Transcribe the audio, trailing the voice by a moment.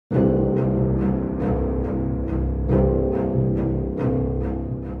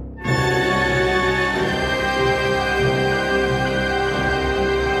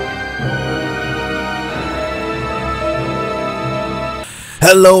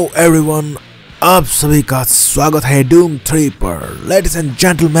Hello everyone, आप सभी का स्वागत है डूम 3 पर। लेडीज एंड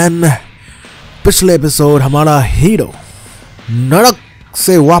जेंटलमैन, पिछले एपिसोड हमारा हीरो नरक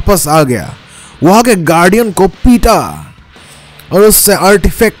से वापस आ गया, वहां के गार्डियन को पीटा और उससे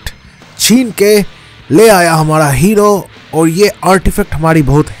आर्टिफैक्ट छीन के ले आया हमारा हीरो। और ये आर्टिफैक्ट हमारी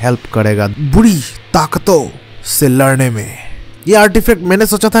बहुत हेल्प करेगा बुरी ताकतों से लड़ने में। ये आर्टिफैक्ट मैंने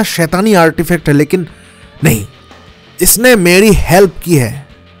सोचा था शैतानी आर्टिफैक्ट है, लेकिन नहीं, इसने मेरी हेल्प की है।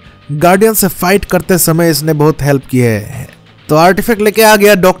 गार्डियन से फाइट करते समय इसने बहुत हेल्प की है। तो आर्टिफैक्ट लेके आ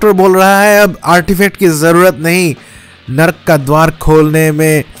गया। डॉक्टर बोल रहा है अब आर्टिफैक्ट की जरूरत नहीं, नरक का द्वार खोलने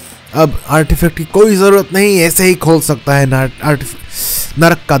में अब आर्टिफैक्ट की कोई जरूरत नहीं, ऐसे ही खोल सकता है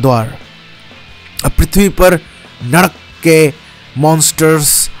नरक का द्वार। अब पृथ्वी पर नरक के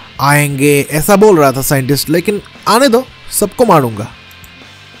मॉन्स्टर्स आएंगे, ऐसा बोल रहा था साइंटिस्ट, लेकिन आने दो, सबको मारूंगा।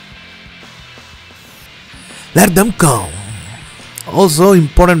 Let them come. Also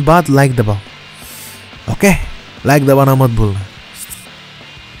important बात, लाइक दबाओ, ओके? लाइक दबाना मत भूलना।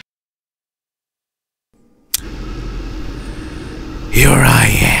 Here I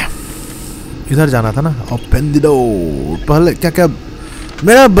am. इधर जाना था ना। Open the door. पहले क्या क्या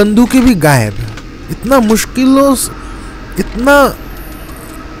मेरा बंदूक भी गायब।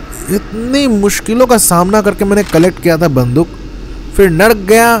 इतनी मुश्किलों का सामना करके मैंने कलेक्ट किया था बंदूक, फिर नरक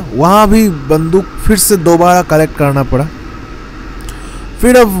गया, वहां भी बंदूक फिर से दोबारा कलेक्ट करना पड़ा,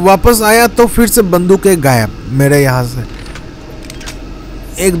 फिर अब वापस आया तो फिर से बंदूकें गायब मेरे यहाँ से।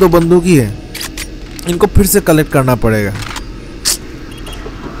 एक दो बंदूक ही है, इनको फिर से कलेक्ट करना पड़ेगा।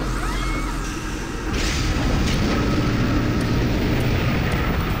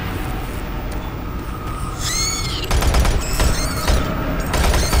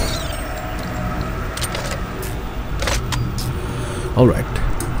 All right.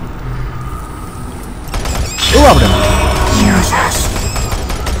 Oh, up there.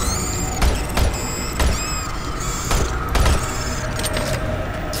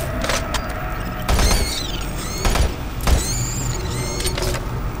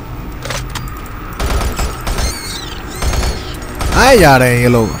 आए जा रहे हैं ये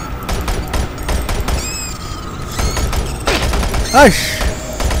लोग।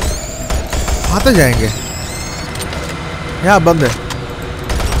 आते जाएंगे। यहाँ बंद है।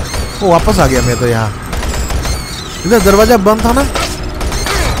 वो वापस आ गया। मैं तो यहाँ, इधर दरवाजा बंद था ना।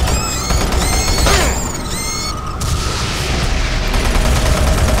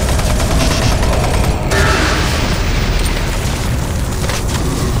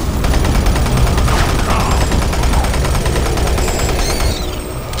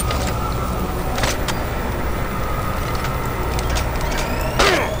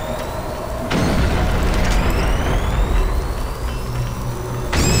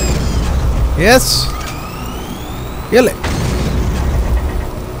 यस, ये ले।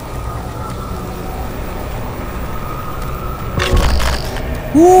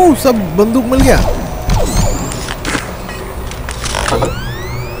 सब बंदूक मिल गया।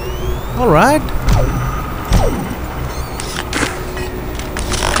 ऑलराइट,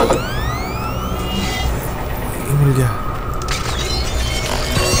 मिल गया।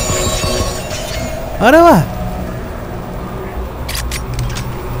 अरे वाह,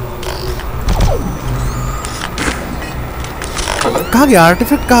 कहाँ गया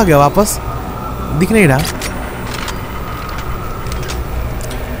आर्टिफैक्ट? कहाँ गया? वापस दिख नहीं रहा।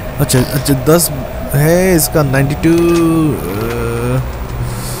 अच्छा, 10 है इसका, 92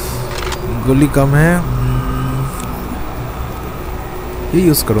 गोली कम है। ये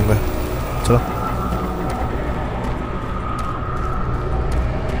यूज करूंगा। चलो,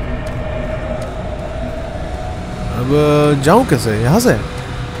 अब जाऊं कैसे यहां से?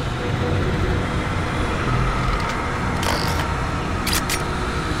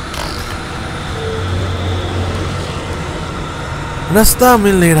 रास्ता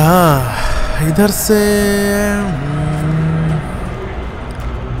मिल नहीं रहा इधर से।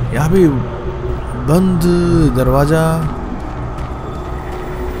 यहाँ भी बंद दरवाजा।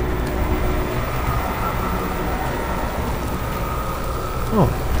 ओ,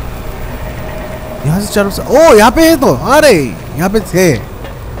 यहाँ से चारों से। ओ, यहाँ पे है तो। अरे यहाँ पे थे,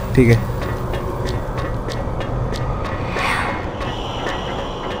 ठीक है।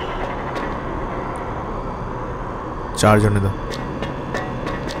 चार्ज होने दो।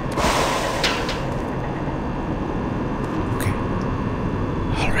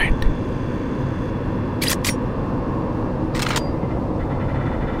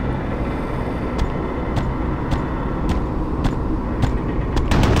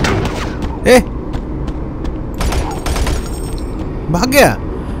 ए, भाग गया।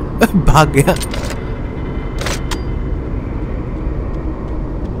 भाग गया।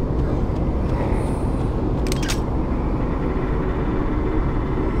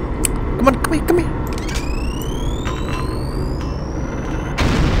 Come on, come here.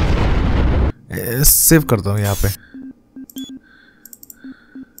 Save करता हूँ यहाँ पे।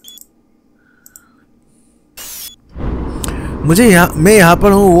 मैं यहाँ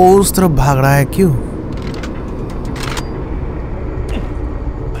पर हूँ, वो उस तरफ भाग रहा है, क्यों?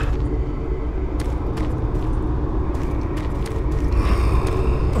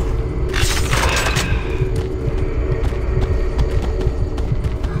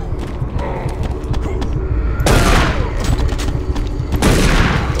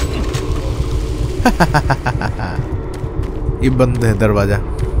 ये बंद है दरवाजा,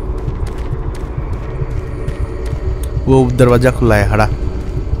 वो दरवाजा खुला है हरा।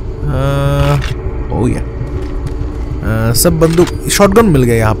 ओ या सब बंदूक, शॉटगन मिल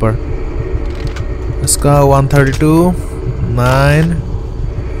गया यहाँ पर। इसका 132, 9,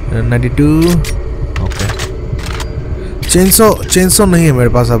 92। ओके, चेंसो नहीं है मेरे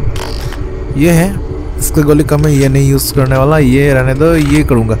पास अब। ये है, इसका गोली कम है, ये नहीं यूज करने वाला, ये रहने दो, ये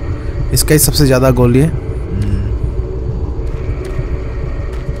करूँगा। इसका ही सबसे ज्यादा गोली है।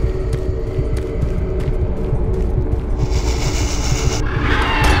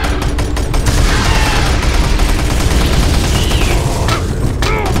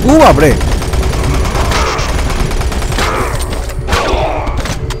 ओ बाप रे,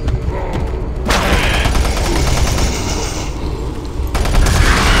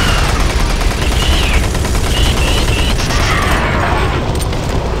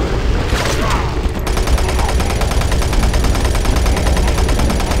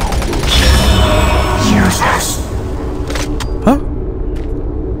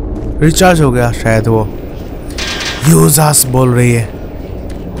 रिचार्ज हो गया शायद। वो यूजास बोल रही है,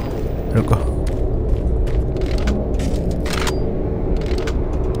 रुको।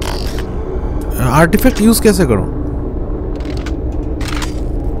 आर्टिफैक्ट यूज कैसे करूं?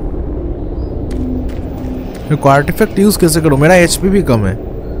 रुको, आर्टिफैक्ट यूज कैसे करूं? मेरा एचपी भी कम है।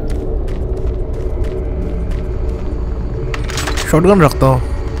 शॉटगन रखता हूं,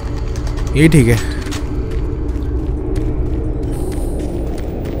 ये ठीक है।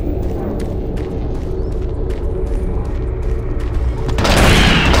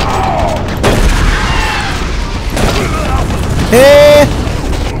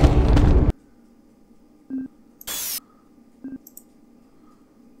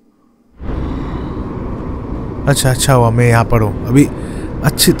 अच्छा हुआ मैं यहाँ पर हूँ। अभी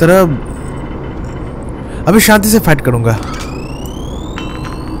अच्छी तरह, अभी शांति से फाइट करूंगा।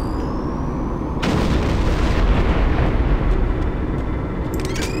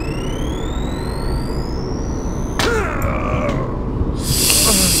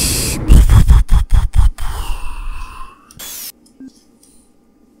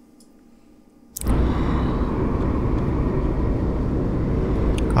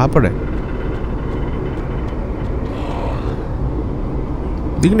 कहाँ पर है?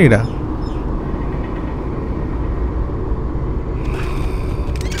 दिख नहीं रहा।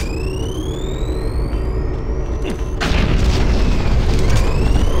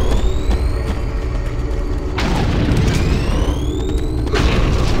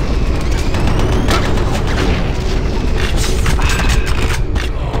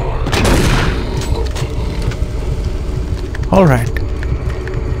 All right.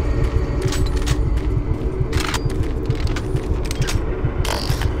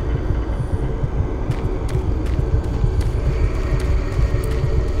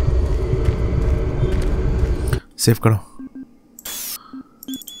 सेव करो।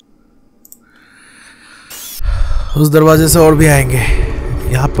 उस दरवाजे से और भी आएंगे।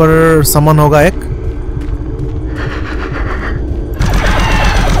 यहाँ पर सामान होगा एक।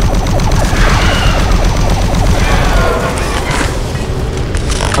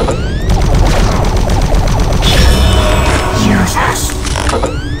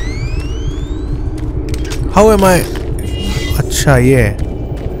 हाउ एम आई? अच्छा, ये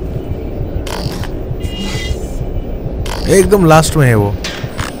एकदम लास्ट में है वो।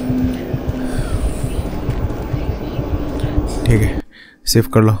 ठीक है, सेव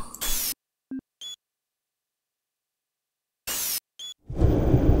कर लो।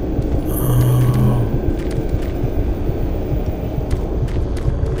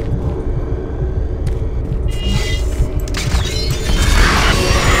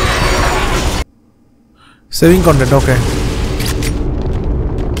 Saving content, okay.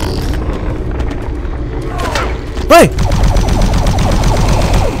 भाई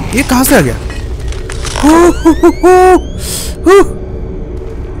ये कहां से आ गया?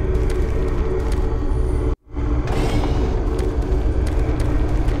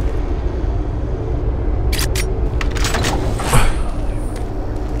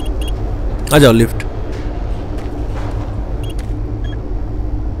 आ जाओ लिफ्ट।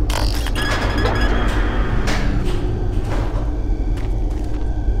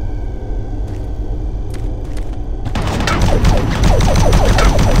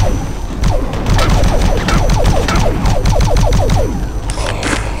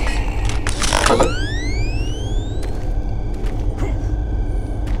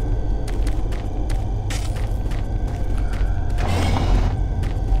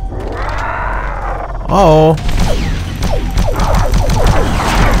 Oh.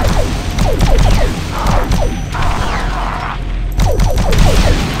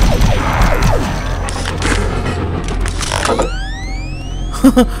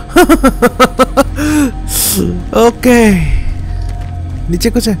 ओके नीचे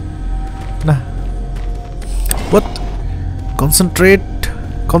कुछ है ना? What? Concentrate.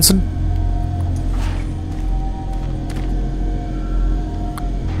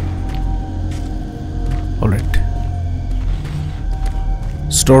 Alright.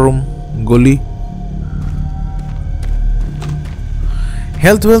 Storeroom, गोली,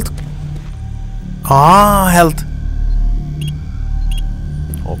 health. Health.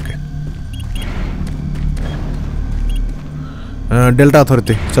 Okay. Delta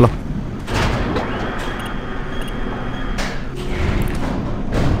authority, चलो।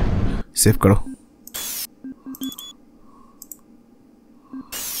 सेव करो।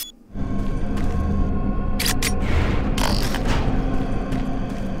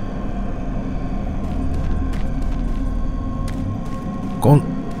 कौन?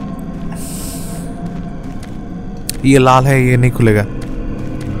 ये लाल है, ये नहीं खुलेगा।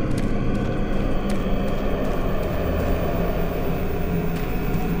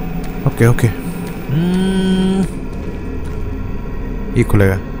 ओके ये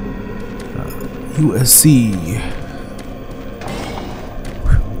खुलेगा। USC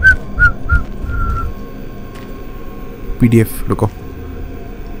PDF रुको।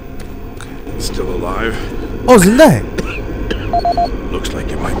 Still alive? ओ जिंदा है। Looks like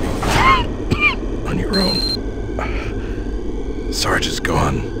you might be on your own. Sarge is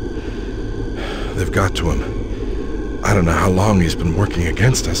gone. They've got to him. I don't know how long he's been working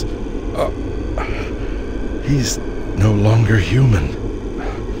against us. He's no longer human.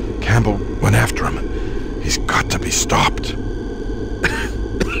 Campbell went after him. He's got to be stopped.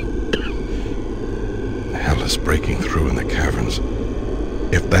 Hell is breaking through in the caverns.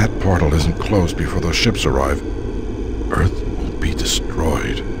 If that portal isn't closed before those ships arrive, Earth will be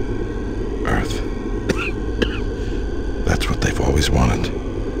destroyed. Earth. That's what they've always wanted.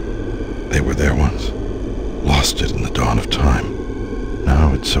 They were there once. Lost it in the dawn of time. Now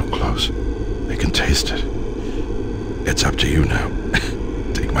it's so close. They can taste it. It's up to you now.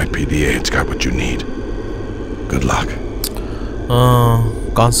 Take my PDA. It's got what you need. Good luck.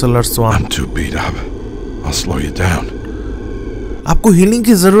 Counselor Swan. I'm too beat up. I'll slow you down. आपको healing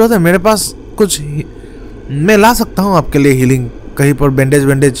की जरूरत है? मेरे पास कुछ मैं ला सकता हूँ आपके लिए हीलिंग। कहीं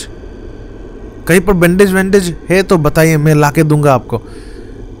पर बैंडेज है तो बताइए, मैं ला के दूंगा आपको।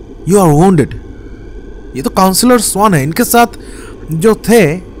 You are wounded. ये तो काउंसलर स्वान है। इनके साथ जो थे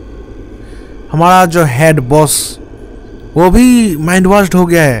हमारा जो हेड बॉस, वो भी माइंड वॉश्ड हो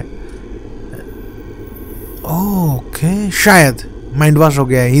गया है। ओके शायद माइंड वॉश हो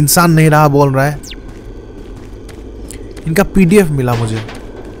गया है, इंसान नहीं रहा बोल रहा है। इनका PDF मिला मुझे।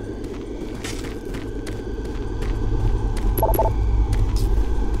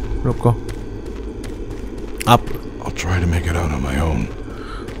 रुको आप। I'll try to make it out on my own.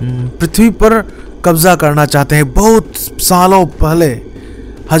 पृथ्वी पर कब्जा करना चाहते हैं। बहुत सालों पहले,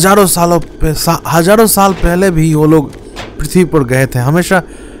 हजारों साल पहले भी वो लोग पृथ्वी पर गए थे। हमेशा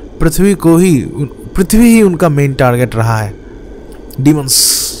पृथ्वी ही उनका मेन टारगेट रहा है। डीमंस,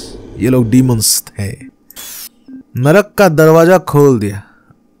 ये लोग डीमंस थे। नरक का दरवाजा खोल दिया।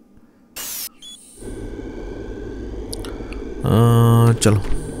 चलो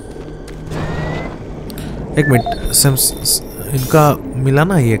एक मिनट, इनका मिला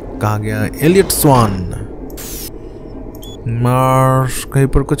ना, ये कहा गया एलियट स्वान। मार्स कहीं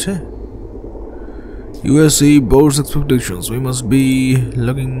पर कुछ है। USC board's expectations. We must be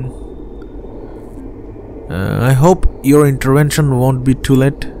looking. I hope your intervention won't be too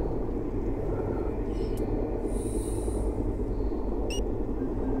late.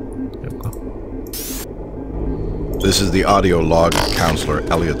 This is the audio log of Counselor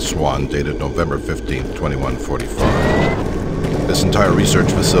Elliot Swan, dated November 15th, 2145. This entire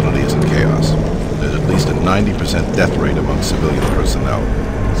research facility is in chaos. There's at least a 90% death rate among civilian personnel.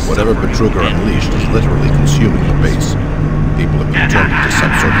 Whatever Betruger unleashed is literally consuming the base. People have been turned into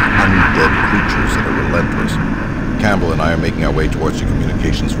some sort of undead creatures that are relentless. Campbell and I are making our way towards the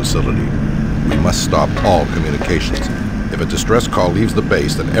communications facility. We must stop all communications. If a distress call leaves the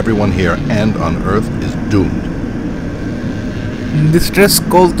base, then everyone here and on Earth is doomed. Distress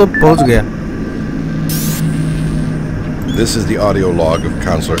call तो पहुंच गया. This is the audio log of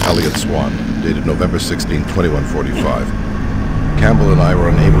Counselor Elliot Swan, dated November 16, 2145. Campbell and I were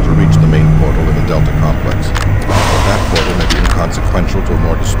unable to reach the main portal in the Delta Complex. But that portal may be inconsequential to a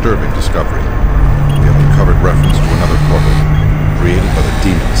more disturbing discovery. We have uncovered reference to another portal, created by the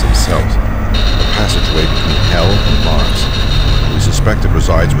demons themselves, a passageway between Hell and Mars. We suspect it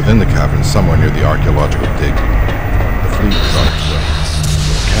resides within the cavern somewhere near the archaeological dig. The fleet is on its way.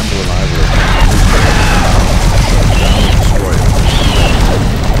 Campbell and I will attempt to move back to the mountain, shut it down and destroy it.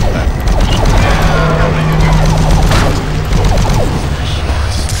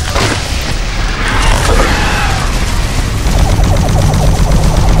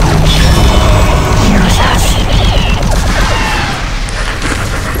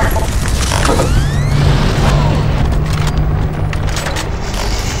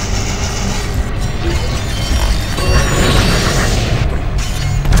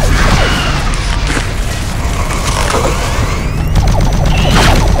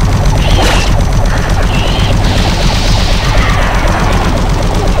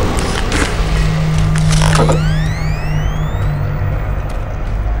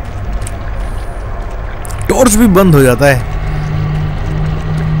 Torch भी बंद हो जाता है.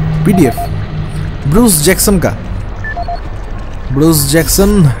 PDF Bruce Jackson का. Bruce Jackson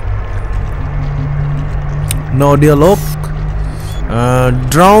no डियलॉग.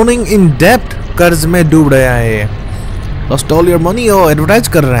 Drowning in depth. कर्ज में डूब रहा है. Lost all your money. और एडवर्टाइज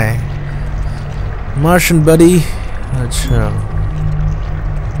कर रहा है. मार्शन बडी. अच्छा.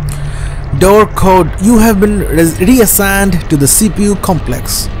 Door code. You have been रीअसाइन्ड to the CPU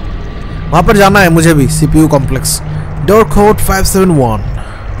complex. वहां पर जाना है मुझे भी. CPU complex. Door code 571.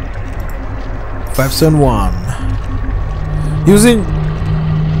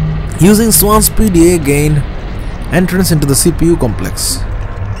 Using Swan's PDA gain entrance into the CPU complex.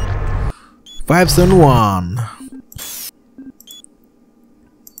 571.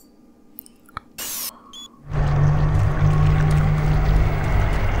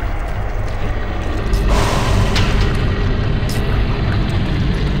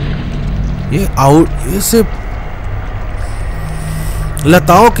 ये से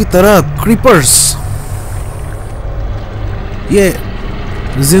लताओं की तरह क्रीपर्स. ये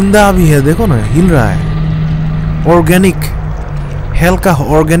जिंदा भी है. देखो ना, हिल रहा है. ऑर्गेनिक. हेल का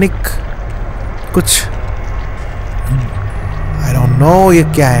ऑर्गेनिक कुछ. आई डोंट नो ये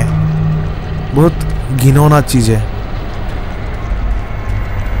क्या है. बहुत घिनौना चीज है.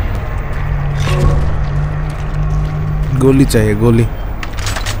 गोली चाहिए. गोली.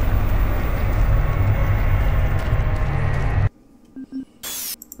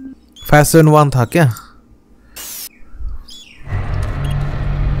 फैशन 1 था क्या?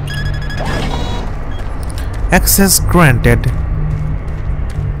 Access granted.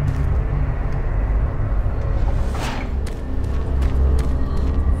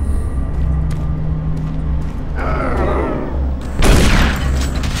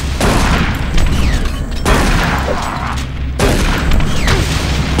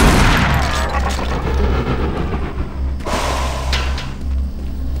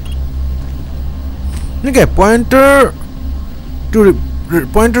 Okay,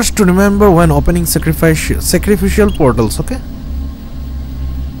 pointers to remember when opening sacrificial portals. Okay,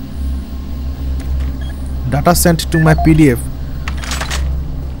 data sent to my PDF.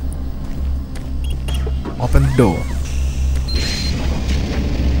 Open the door.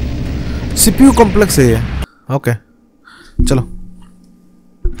 CPU complex है ये. Okay, चलो.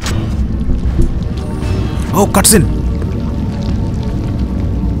 Oh, cutscene.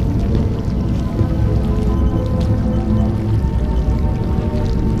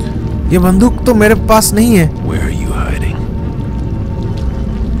 ये बंदूक तो मेरे पास नहीं है. Where are you hiding?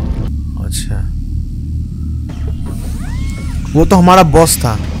 अच्छा, वो तो हमारा बॉस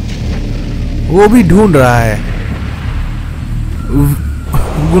था. वो भी ढूंढ रहा है.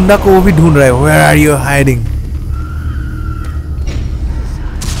 गुंडा को वो भी ढूंढ रहा है. Where are you hiding?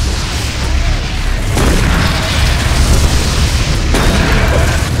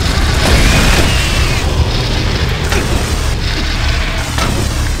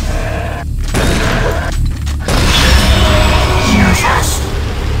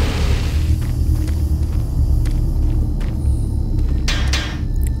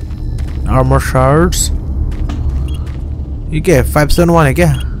 Armour shards. ये क्या है? 571 है क्या?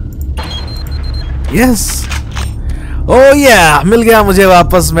 यस. ओह या, मिल गया मुझे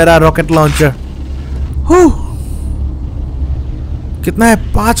वापस मेरा रॉकेट लॉन्चर. कितना है?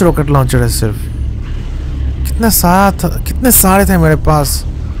 5 रॉकेट लॉन्चर है सिर्फ। कितने सारे थे मेरे पास,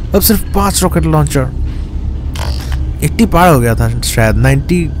 अब सिर्फ 5 रॉकेट लॉन्चर। 80 पार हो गया था शायद,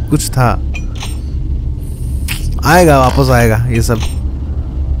 90 कुछ था। आएगा, वापस आएगा ये सब।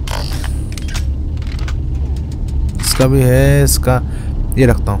 इसका भी है, इसका ये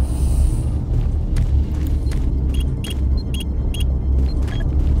रखता हूँ।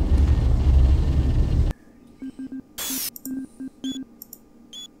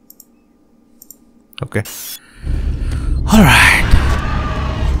 Okay, alright.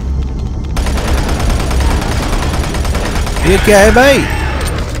 ये क्या है भाई?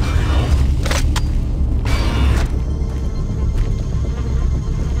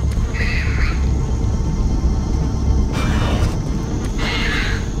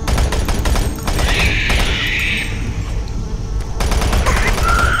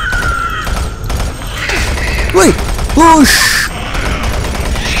 Wait, push.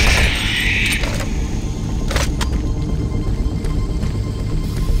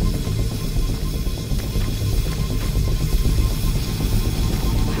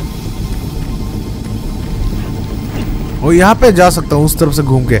 और यहाँ पे जा सकता हूँ उस तरफ से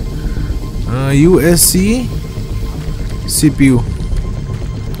घूम के। USC CPU,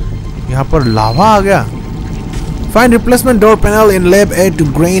 यहाँ पर लावा आ गया। Find replacement door panel in lab A to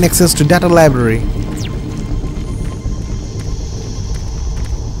gain access to data library.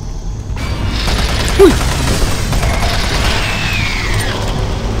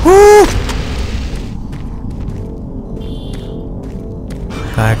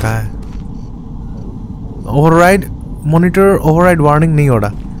 कहाँ है? Override monitor override warning नहीं हो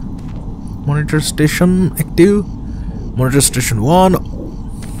रहा। Monitor station active, monitor station 1।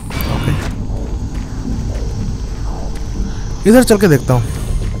 Okay, इधर चल के देखता हूँ।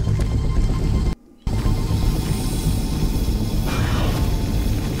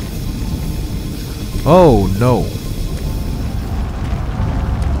 Oh no,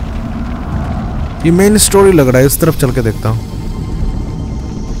 ये मेन स्टोरी लग रहा है। इस तरफ चल के देखता हूँ।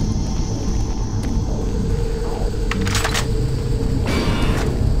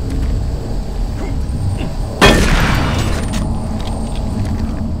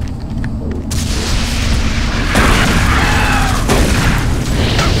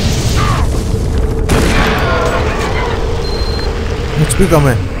 HP कम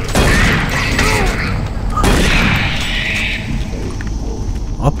है।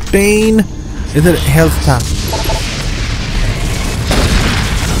 ऑब्टेन, इधर हेल्थ था।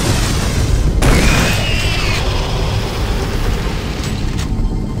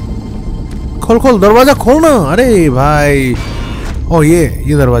 खोल खोल, दरवाजा खोल ना। अरे भाई, ओ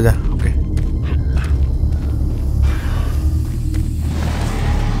ये दरवाजा। ओके,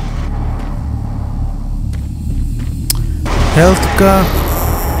 हेल्थ का।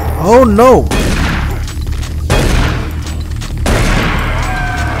 ओह नो,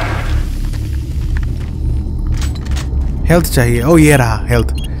 हेल्थ चाहिए। ओ ये रहा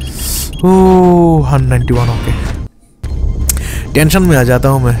हेल्थ। ओह 191। ओके, टेंशन में आ जाता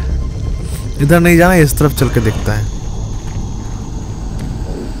हूँ मैं। इधर नहीं जाना, इस तरफ चल के देखता है।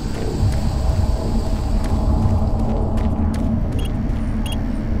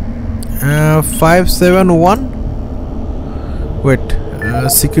 571। Wait,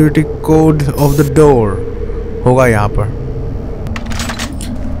 security code of the door होगा यहाँ पर।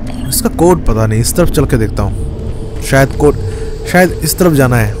 इसका कोड पता नहीं, इस तरफ चल के देखता हूँ। शायद कोड, शायद इस तरफ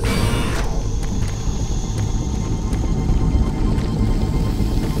जाना है।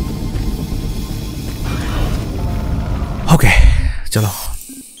 ओके चलो।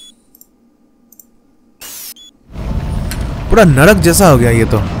 पूरा नरक जैसा हो गया ये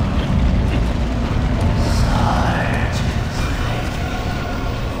तो।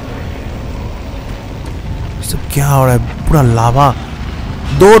 सब क्या हो रहा है? पूरा लावा,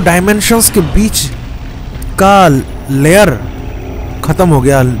 2 डायमेंशंस के बीच का लेयर खत्म हो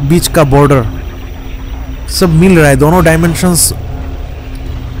गया, बीच का बॉर्डर सब मिल रहा है। दोनों डायमेंशंस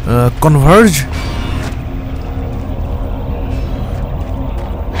कन्वर्ज।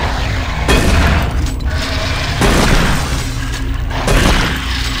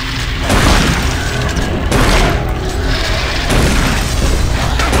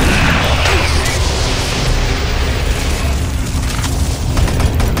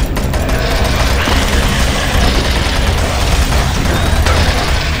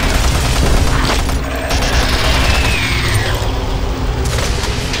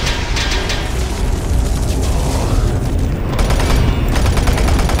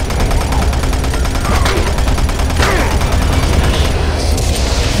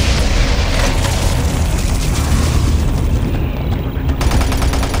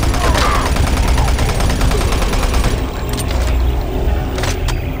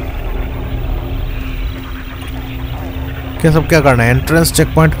 क्या सब क्या करना है? Entrance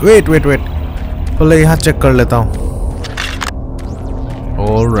check point. Wait wait wait, पहले यहाँ चेक कर लेता हूँ।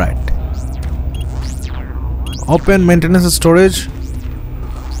 Alright, open maintenance storage.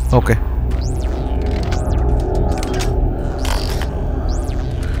 Okay,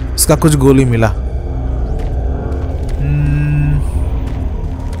 इसका कुछ गोली मिला।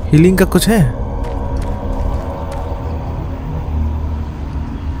 हीलिंग का कुछ है?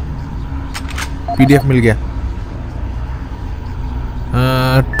 पीडीएफ मिल गया।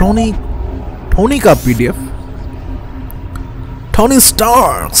 टोनी का PDF. Tony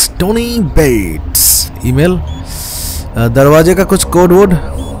Starks, Tony bets, email. दरवाजे का कुछ कोड वोड।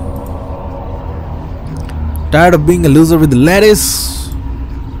 Tired of being a loser with ladies.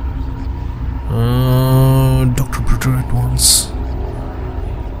 Doctor ब्रूटर eight once.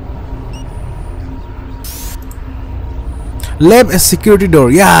 Lab is security door.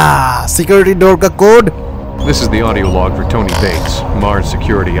 Yeah, security door का code. This is the audio log for Tony Bates, Mars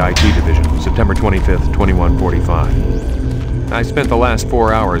Security IT Division, September 25th, 2145. I spent the last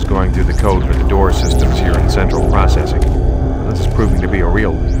 4 hours going through the code for the door systems here in central processing. This is proving to be a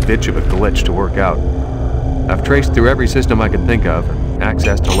real bitch of a glitch to work out. I've traced through every system I can think of, and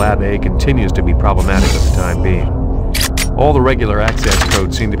access to Lab A continues to be problematic at the time being. All the regular access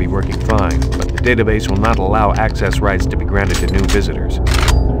codes seem to be working fine, but the database will not allow access rights to be granted to new visitors.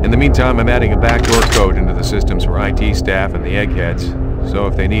 In the meantime, I'm adding a backdoor code into the systems for IT staff and the eggheads, so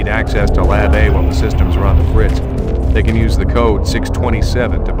if they need access to Lab A while the systems are on the fritz, they can use the code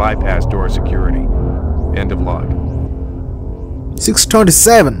 627 to bypass door security. End of log.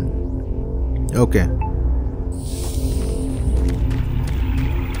 627. Okay.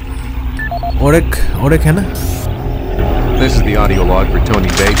 और एक है ना? This is the audio log for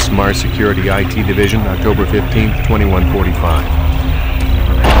Tony Bates, Mars Security IT Division, October 15th, 2145.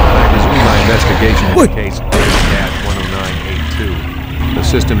 I resume my investigation in the case A-10982, the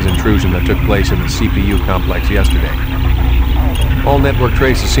systems intrusion that took place in the CPU complex yesterday. All network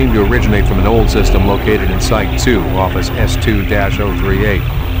traces seem to originate from an old system located in Site 2, Office S2-038.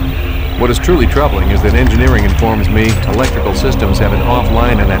 What is truly troubling is that engineering informs me electrical systems have been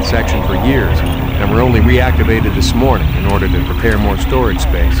offline in that section for years, and were only reactivated this morning in order to prepare more storage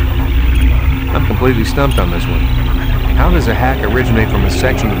space. I'm completely stumped on this one. How does a hack originate from a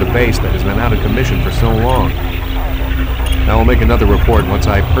section of the base that has been out of commission for so long? I will make another report once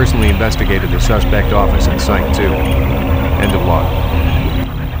I personally investigated the suspect office in Site 2. End of log.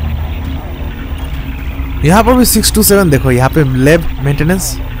 यहाँ पर भी 627 देखो, यहाँ पे lab maintenance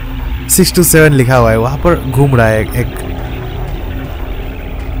 627 लिखा हुआ है, वहां पर घूम रहा है एक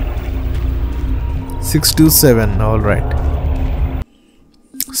 627। ऑल राइट,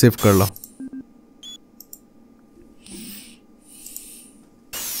 सेव कर लो।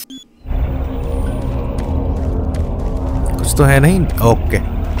 कुछ तो है नहीं? ओके,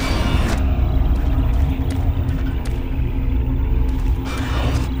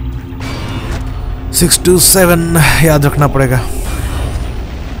 सिक्स टू सेवन याद रखना पड़ेगा।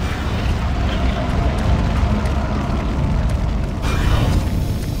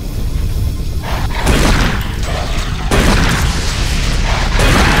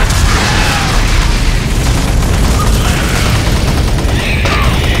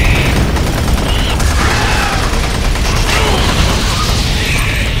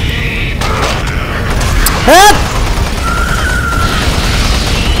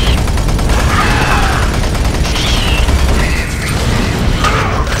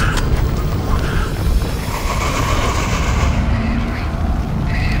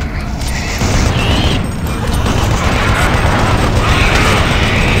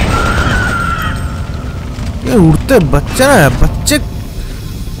 उड़ते बच्चे ना, बच्चे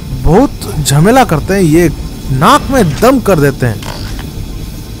बहुत झमेला करते हैं, ये नाक में दम कर देते हैं।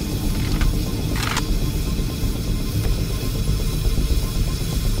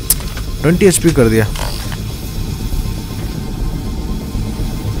 ट्वेंटी HP कर दिया।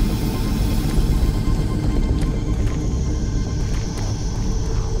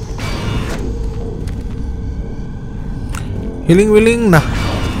 हीलिंग विलिंग ना,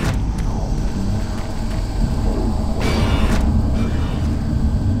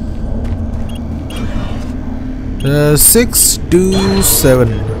 627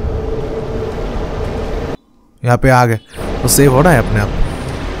 यहाँ पे आ गए तो सेव हो रहा है अपने आप।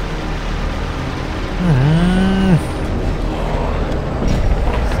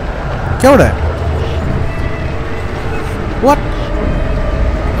 क्या हो रहा है? What?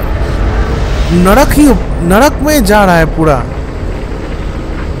 नरक में जा रहा है पूरा।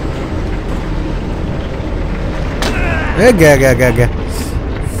 गया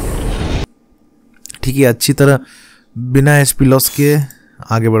ठीक है, अच्छी तरह बिना एचपी लॉस के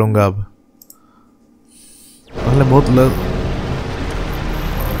आगे बढ़ूंगा। अब पहले बहुत 20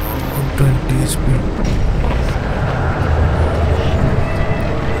 एचपी।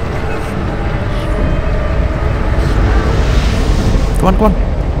 कौन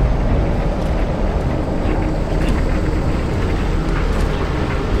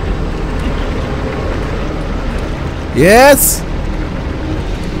यस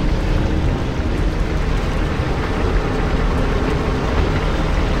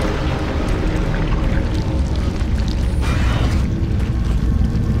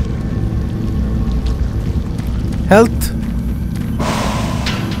हेल्थ।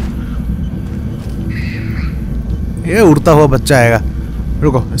 ये उड़ता हुआ बच्चा आएगा।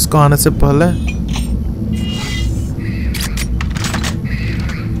 रुको, इसको आने से पहले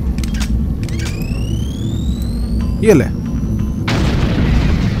ये ले।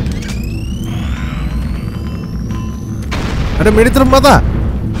 अरे मेरी तरफ मत आ।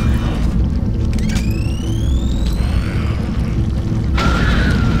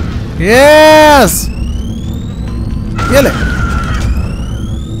 यस, ये ले।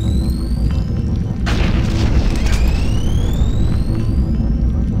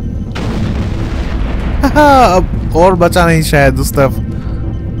 अब और बचा नहीं शायद उस तरफ।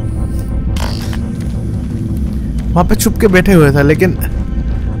 वहां पे छुप के बैठे हुए था लेकिन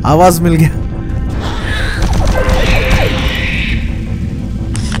आवाज मिल गया।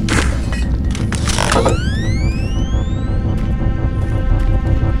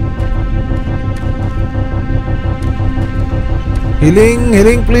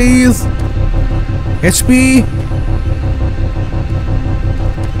 Healing please. एचपी।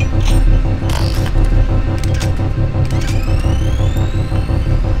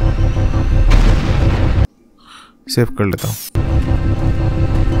 सेव कर लेता हूँ।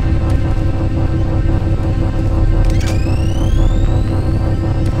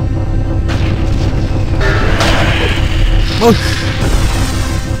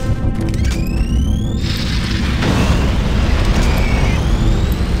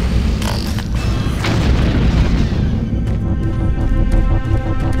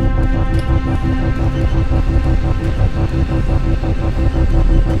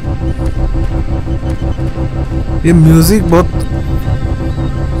 ये म्यूजिक बहुत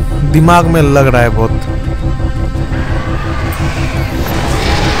दिमाग में लग रहा है बहुत।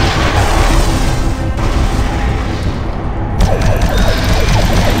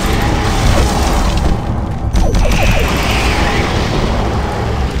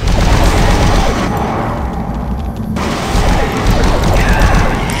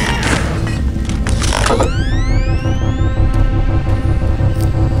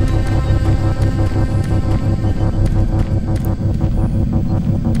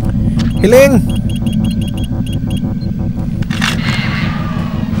 Healing.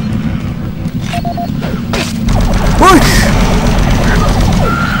 Push.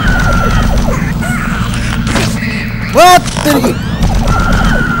 What?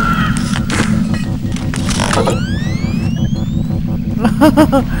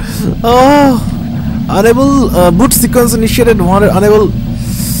 Oh, unable boot sequence initiated. Unable.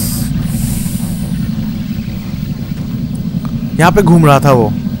 यहाँ पे घूम रहा था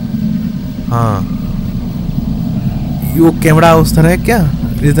वो। हाँ, वो कैमरा उस तरह है क्या?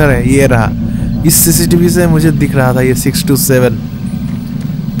 इधर है, ये रहा। इस सीसीटीवी से मुझे दिख रहा था ये 627।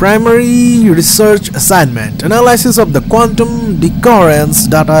 Primary research assignment, analysis of the quantum डिकोरेंस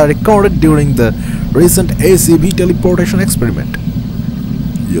data recorded during the recent ACB teleportation experiment.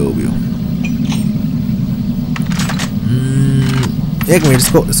 एक मिनट,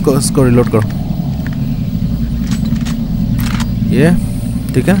 इसको रिलोड करो। ये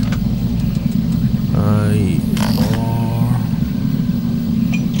ठीक है।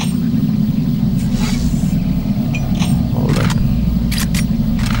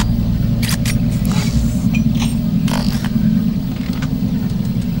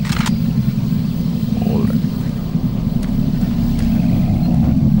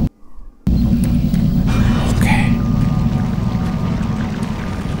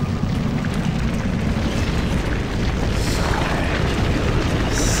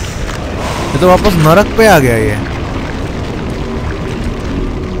 तो वापस नरक पे आ गया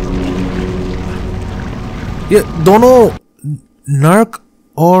ये दोनों नरक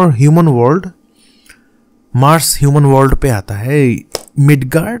और human world, Mars human world पे आता है।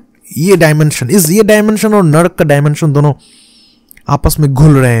 मिडगार्ड ये डायमेंशन और नरक का डायमेंशन दोनों आपस में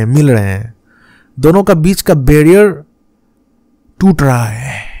घुल रहे हैं, मिल रहे हैं। दोनों का बीच का बैरियर टूट रहा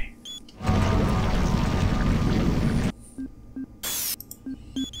है।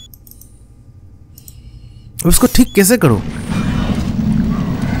 उसको ठीक कैसे करूं?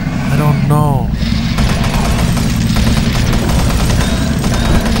 I don't know.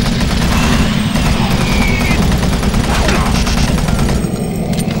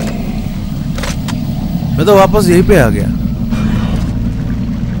 मैं तो वापस यहीं पे आ गया।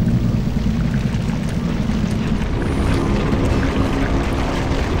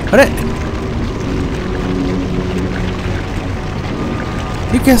 अरे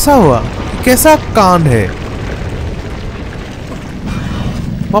ये कैसा हुआ? कैसा कांड है?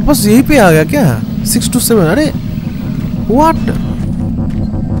 वापस यहीं पे आ गया क्या? 6 to 7। अरे व्हाट?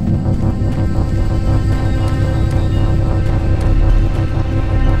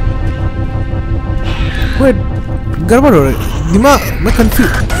 वेट, गड़बड़ हो रही दिमाग में,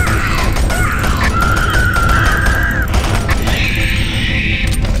 confuse.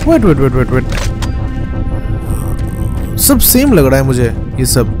 Wait wait wait wait wait, सब सेम लग रहा है मुझे ये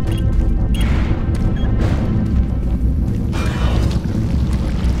सब।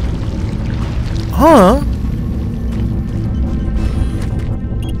 हाँ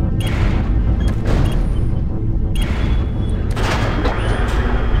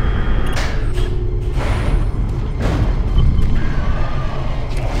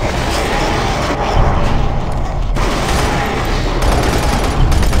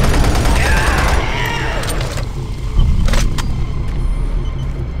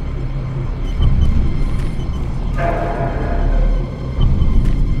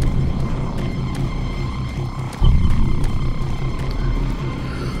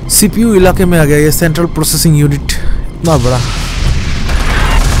सीपीयू इलाके में आ गया ये सेंट्रल प्रोसेसिंग यूनिट, इतना बड़ा।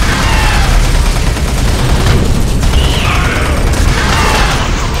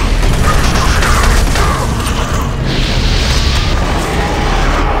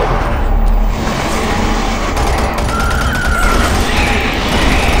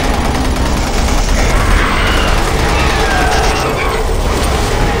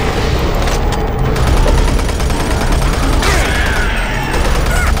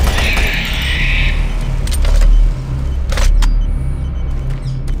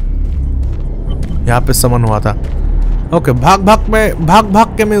 यहाँ पे समन हुआ था। ओके, भाग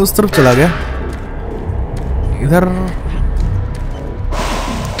भाग के मैं उस तरफ चला गया। इधर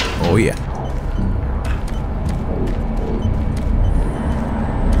ओ या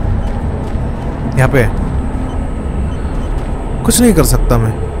यहाँ पे कुछ नहीं कर सकता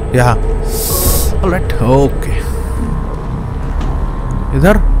मैं यहाँ। ऑलराइट, ओके,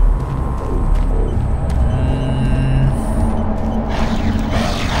 इधर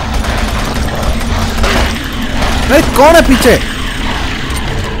कौन है पीछे?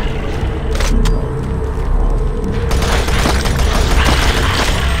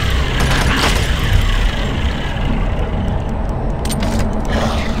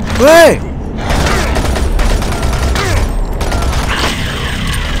 वे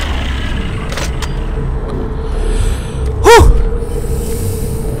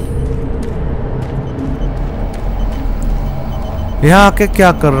यहाँ आके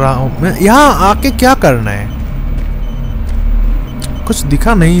क्या कर रहा हूं मैं? यहाँ आके क्या करना है? कुछ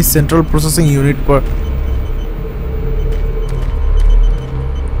दिखा नहीं सेंट्रल प्रोसेसिंग यूनिट पर।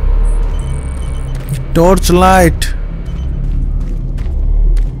 टॉर्च लाइट,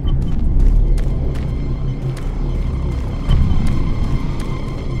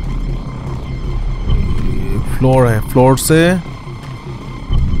 फ्लोर है, फ्लोर से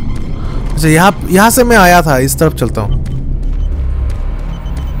अच्छा यहां से मैं आया था, इस तरफ चलता हूं।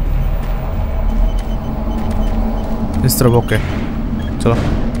 इस तरफ, ओके चलो।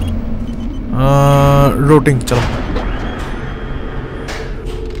 रूटिंग चलो।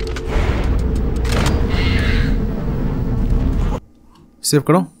 सेव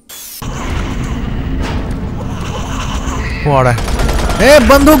करो। वो आ रहा है। ए,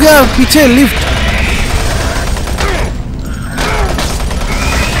 बंद हो गया पीछे लिफ्ट।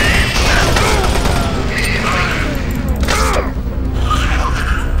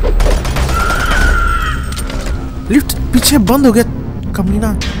 लिफ्ट पीछे बंद हो गया, कमीना।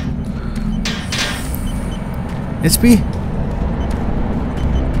 एचपी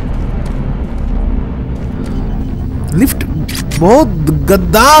लिफ्ट बहुत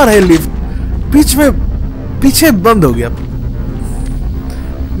गद्दार है। लिफ्ट पीछे बंद हो गया।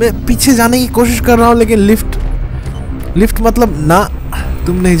 मैं पीछे जाने की कोशिश कर रहा हूं लेकिन लिफ्ट मतलब ना,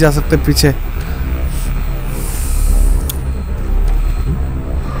 तुम नहीं जा सकते पीछे।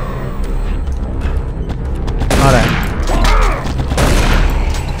 आ रहा है।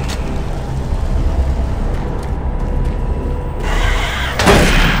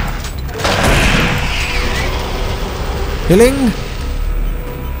 हीलिंग।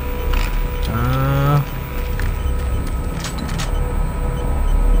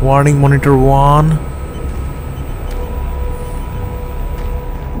 Warning monitor 1.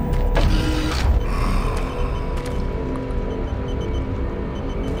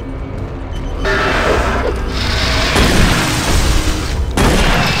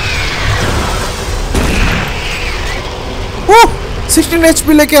 ओह 16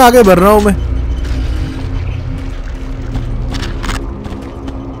 HP लेके आगे बढ़ रहा हूं मैं.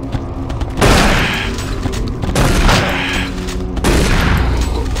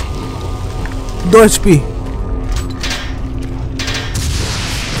 दो HP.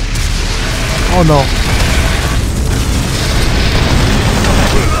 Oh no.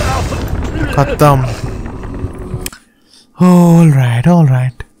 खत्म. All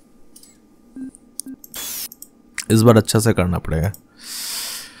right. इस बार अच्छा से करना पड़ेगा.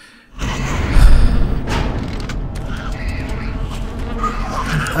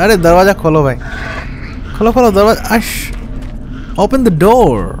 अरे दरवाजा खोलो भाई. खोलो दरवाजा. Open the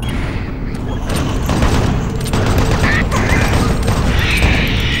door.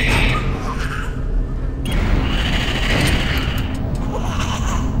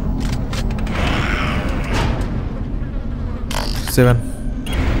 Seven.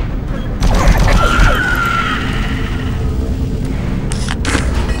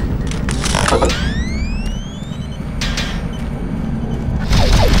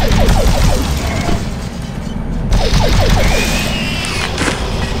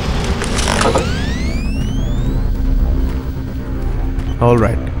 All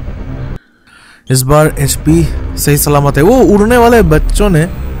right. इस बार HP सही सलामत है. वो उड़ने वाले बच्चों ने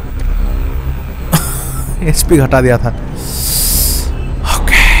HP घटा दिया था.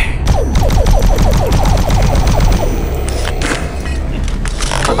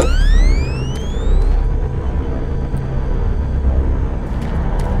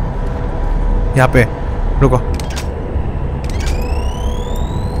 यहाँ पे रुको.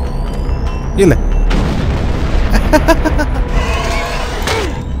 ये ले.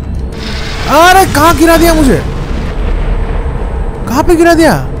 अरे कहाँ गिरा दिया मुझे? कहाँ पे गिरा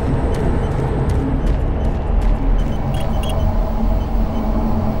दिया?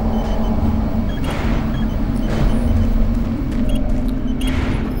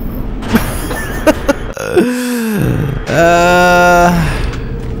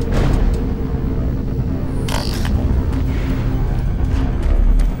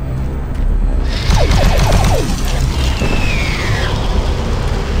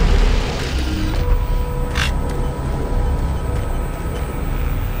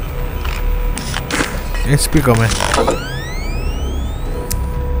 HP कम है.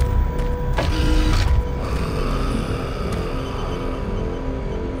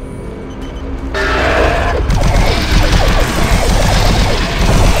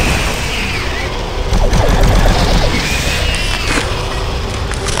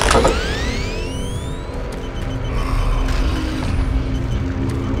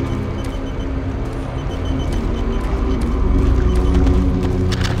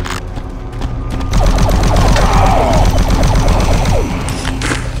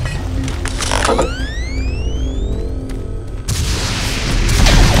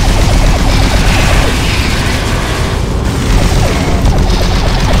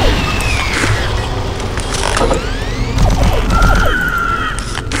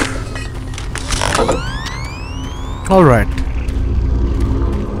 All right.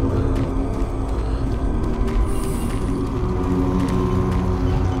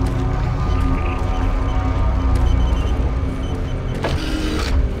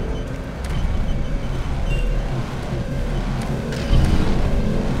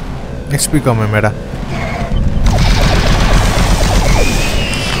 HP कम है मेरा.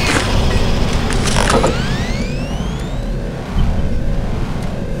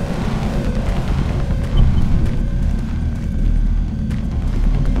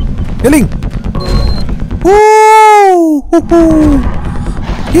 Healing.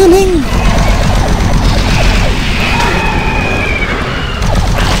 Healing.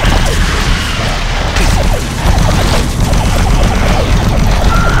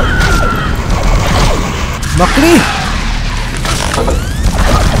 बकरी.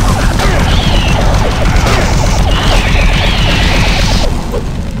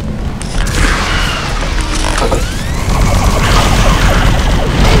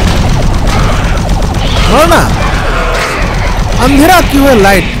 ना अंधेरा क्यों है?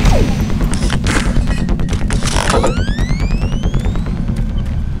 लाइट.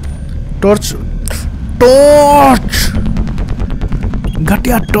 टॉर्च.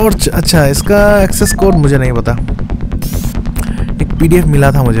 घटिया टॉर्च. अच्छा, इसका एक्सेस कोड मुझे नहीं पता. PDF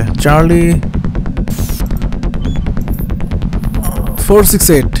मिला था मुझे. Charlie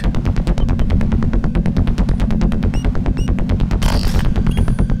 468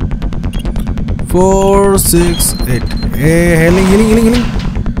 468 healing healing healing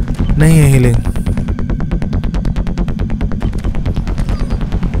healing नहीं है हीलिंग।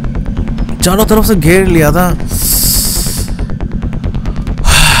 चारों तरफ से घेर लिया था।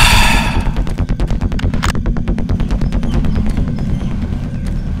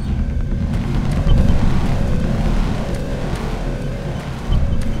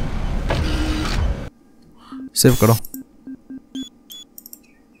 सेव करो।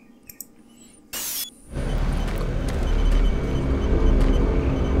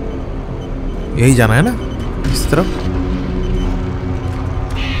 यही जाना है ना इस तरफ।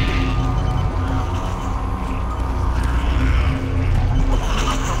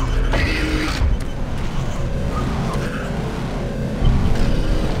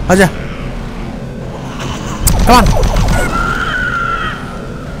 आजा कम ऑन।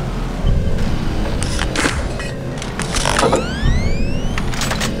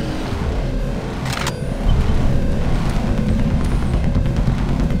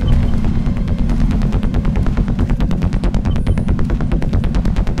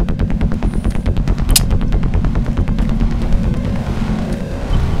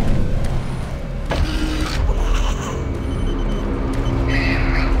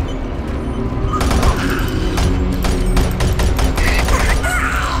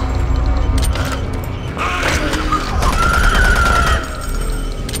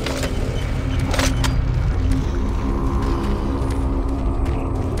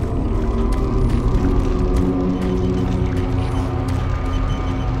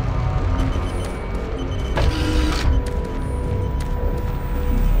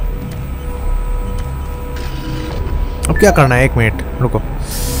 अब क्या करना है? एक मिनट रुको।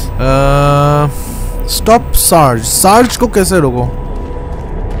 Stop charge. चार्ज को कैसे रोको?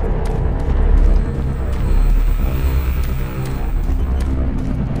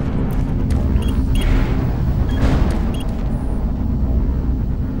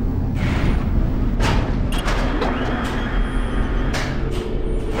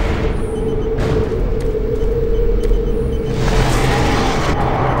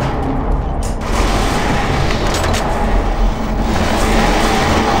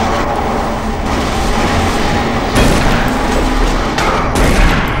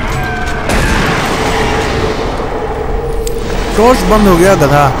 टॉर्च बंद हो गया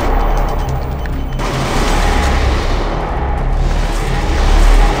गधा।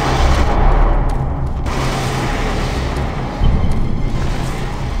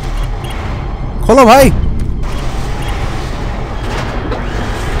 खोलो भाई।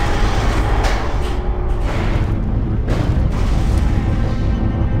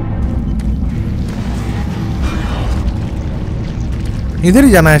 इधर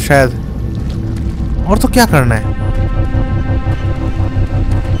ही जाना है शायद। और तो क्या करना है?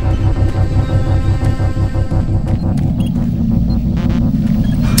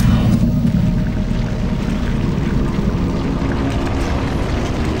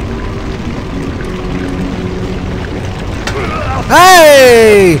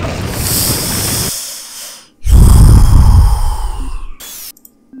 Hey!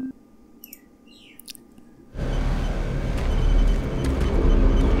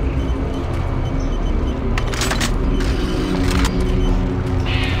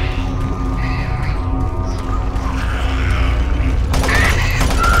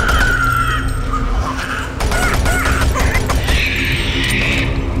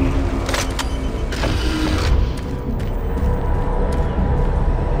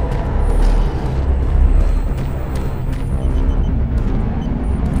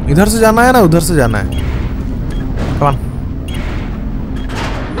 इधर से जाना है ना उधर से जाना है? Come on.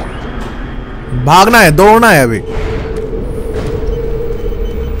 भागना है, दौड़ना है अभी।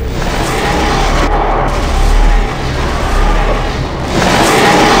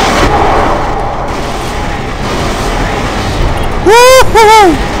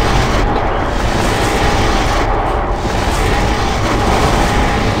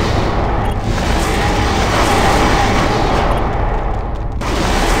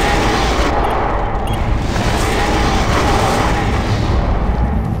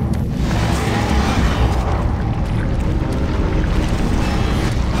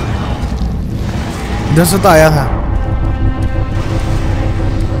 इधर से तो आया था।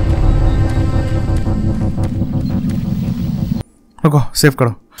 रुको, सेव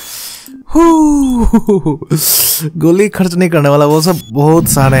करो। गोली खर्च नहीं करने वाला, वो सब बहुत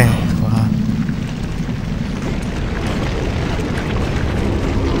सारे हैं।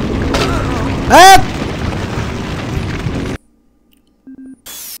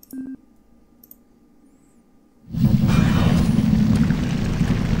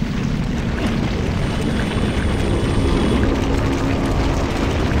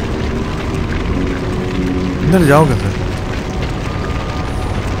 इधर जाओ कैसे?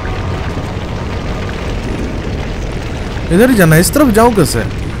 इधर ही जाना, इस तरफ जाओ कैसे?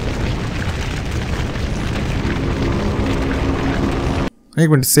 एक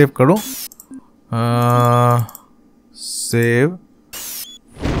मिनट, सेव करो। सेव।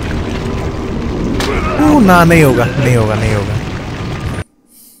 ना, नहीं होगा, नहीं होगा, नहीं होगा।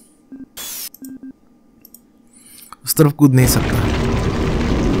 उस तरफ कूद नहीं सकता।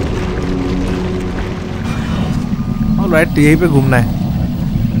 ऑलराइट, यहीं पे घूमना है।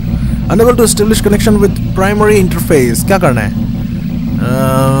 Unable to establish connection with primary interface। क्या करना है?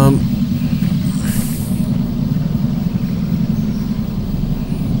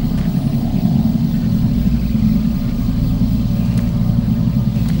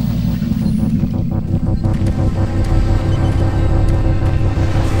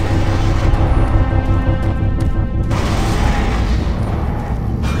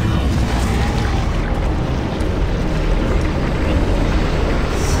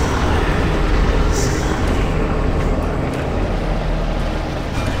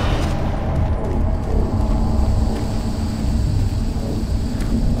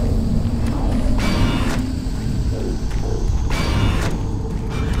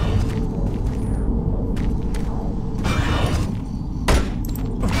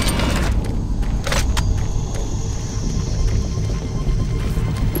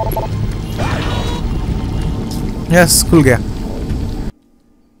 यस, खुल गया।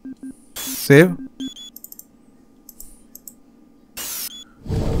 Save.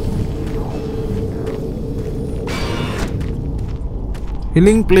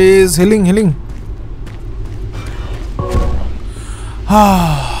 Healing please, healing healing.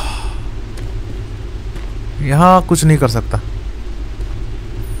 यहां कुछ नहीं कर सकता।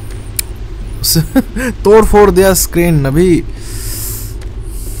 तोड़ फोड़ दिया स्क्रीन अभी।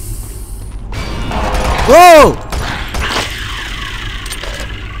 ओ!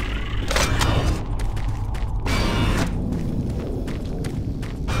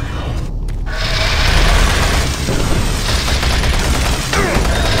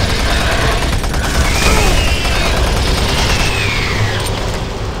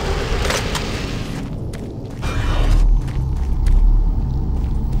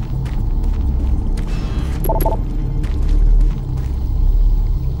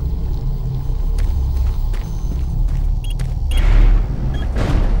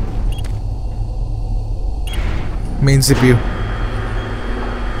 Main CPU.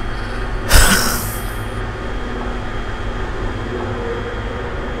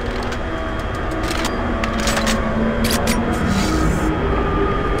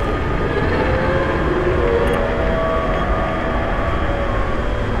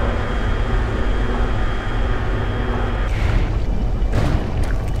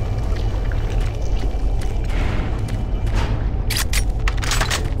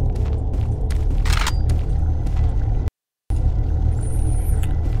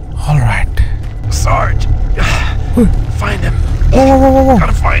 Find him. Whoa.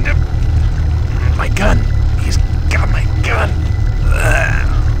 Gotta find him. My gun. He's got my gun.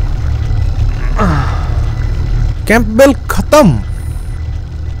 Campbell खत्म।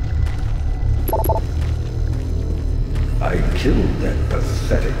 I killed that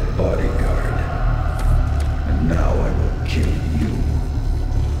pathetic bodyguard. And now I will kill you.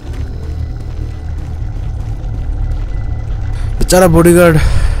 बेचारा बॉडीगार्ड।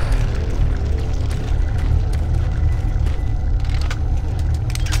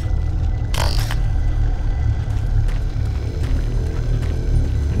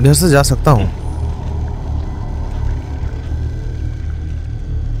 इधर से जा सकता हूँ।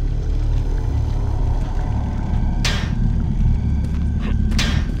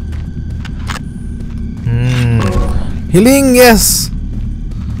 Healing, yes.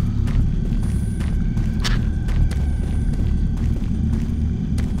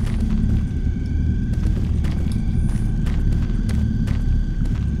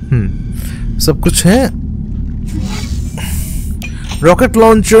 सब कुछ है। रॉकेट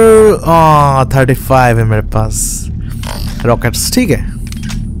लॉन्चर 35 है मेरे पास रॉकेट्स, ठीक है।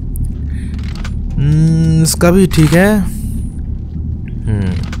 इसका भी ठीक है।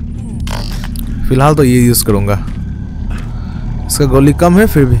 फिलहाल तो ये यूज करूंगा। इसका गोली कम है,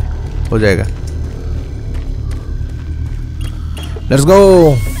 फिर भी हो जाएगा। Let's go.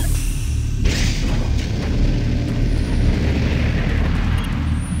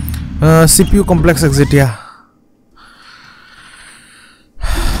 CPU complex exit. या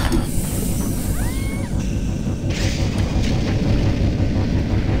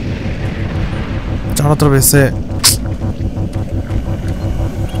चारों तरफ ऐसे।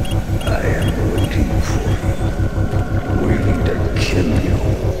 I am waiting for you.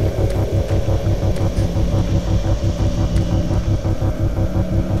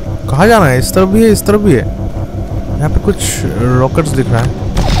 कहाँ जाना है? इस तरफ भी है, इस तरफ भी है। यहाँ पे कुछ रॉकेट्स दिख रहा है।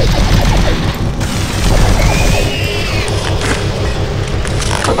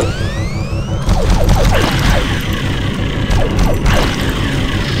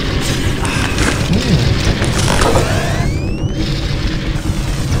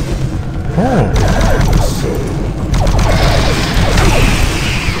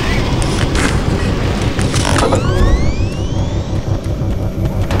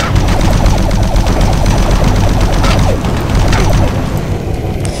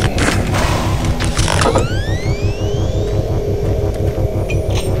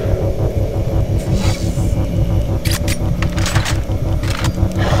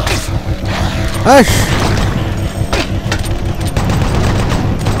 Ash!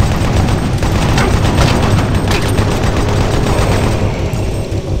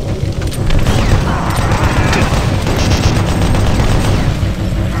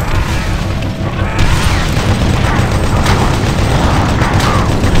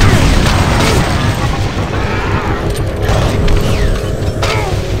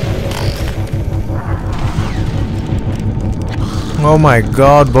 Oh my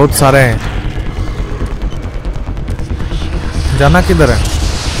God, बहुत सारे हैं। जाना किधर है?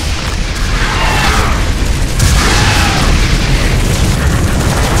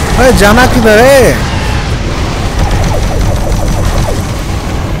 अरे जाना किधर है?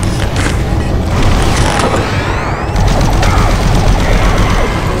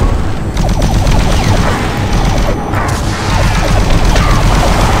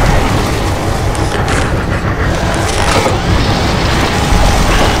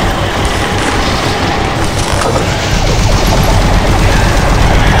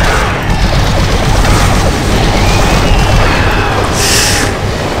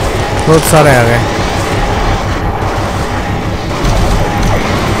 बहुत सारे आ गए।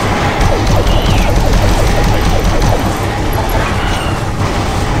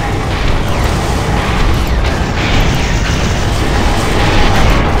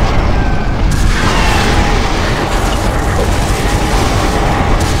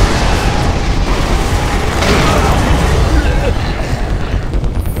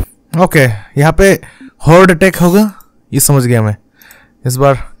 ओके, यहाँ पे हॉर्ड अटैक होगा, ये समझ गया मैं। इस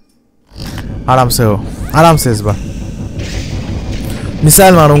बार आराम से हो, आराम से। इस बार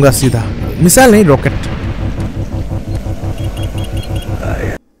मिसाइल मारूंगा सीधा। मिसाइल नहीं, रॉकेट।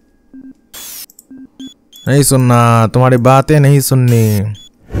 नहीं सुनना, तुम्हारी बातें नहीं सुननी।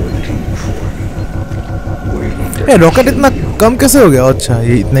 ए, रॉकेट इतना कम कैसे हो गया? अच्छा,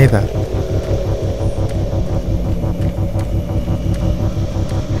 ये इतना ही था।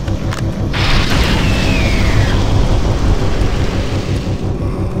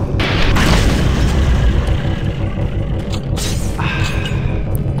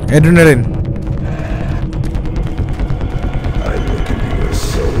 Adrenaline. I look into your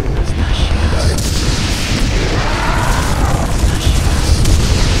soul.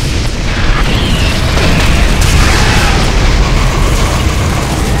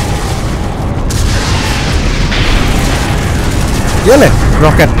 ये ले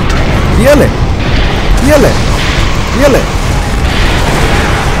रॉकेट, ये ले, ये ले, ये ले।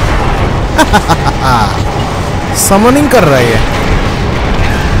 समनिंग कर रहा है।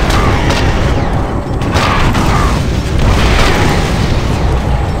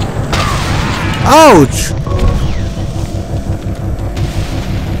 Ouch!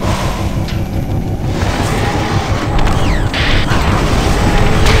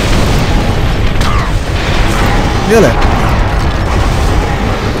 ये ले,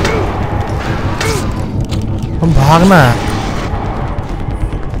 हम भागना है।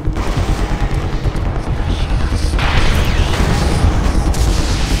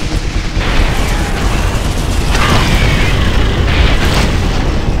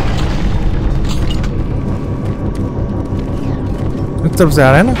 इस तरफ से आ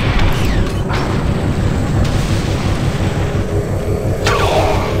रहा है ना?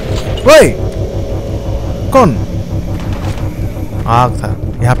 ओए, कौन? आग था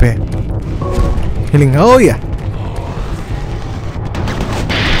यहाँ पे। हीलिंग। ओ या,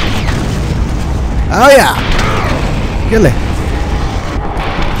 ओ या, ये ले।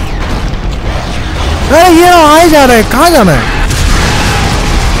 अरे ये आए जा रहा है, कहाँ जाना है?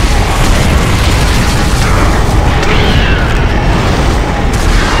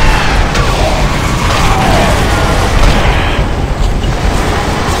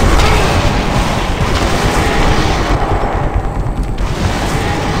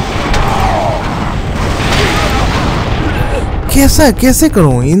 कैसे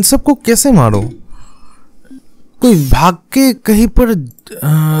करूं? इन सबको कैसे मारूं? कोई भाग के कहीं पर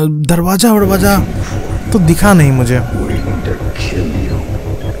दरवाजा वरवाजा तो दिखा नहीं मुझे। waiting to kill you.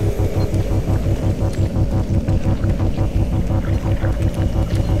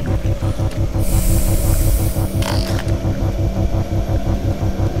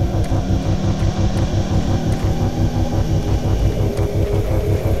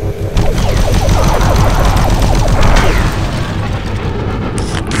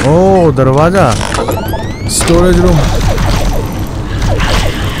 ओ दरवाजा, स्टोरेज रूम।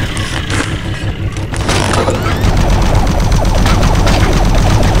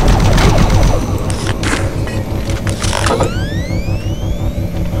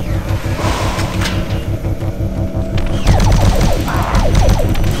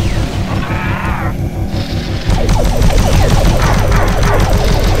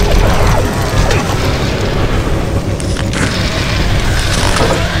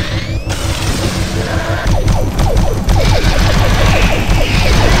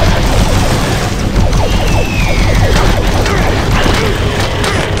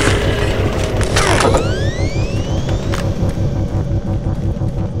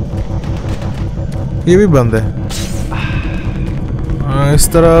 ये भी बंद है। इस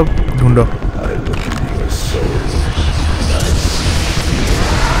तरफ ढूंढो।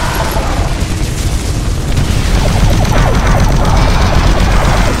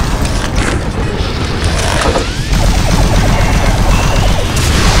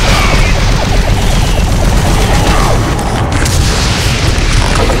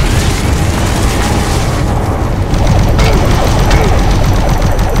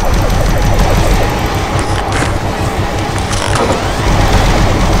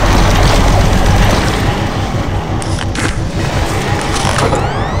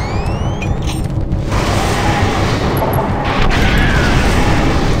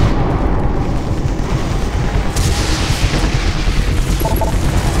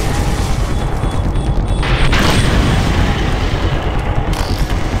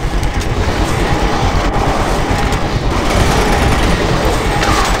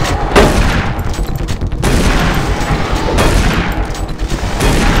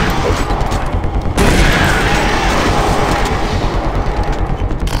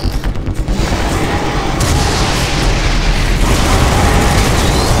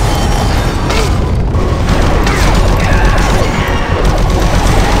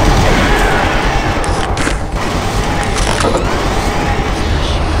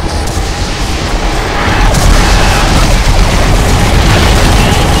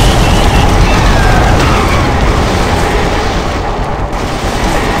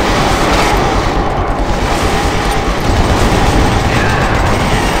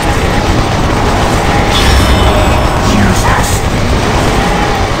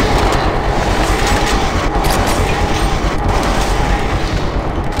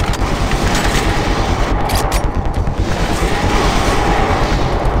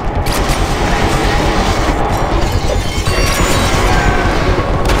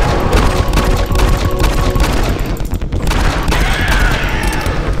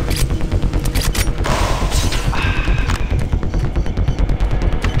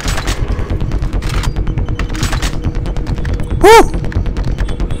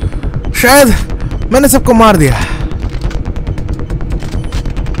 शायद मैंने सबको मार दिया।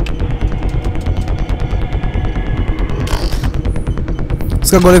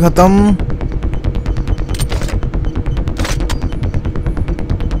 इसका गोली खत्म।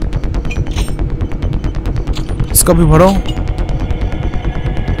 इसका भी भरो।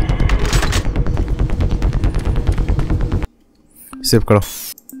 सेव करो।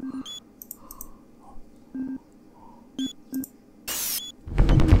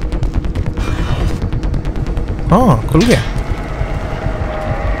 हाँ खुल गया।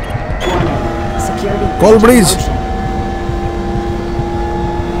 Call bridge.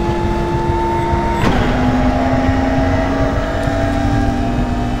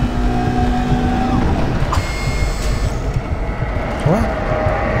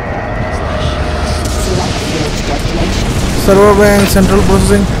 Server bank central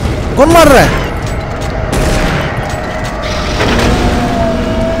processing. कौन मार रहा है?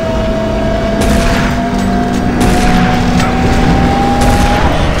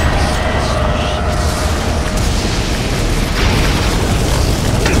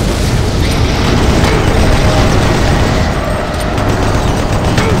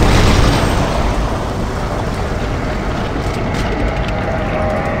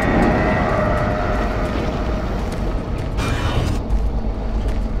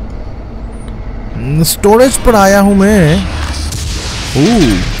 स्टोरेज पर आया हूं मैं।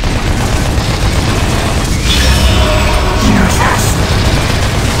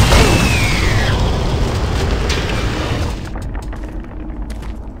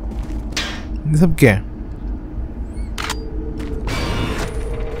 सब क्या है?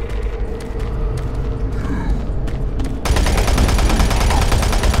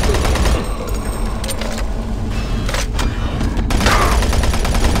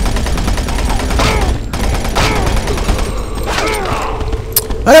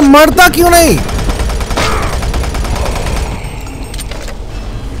 अरे मरता क्यों नहीं?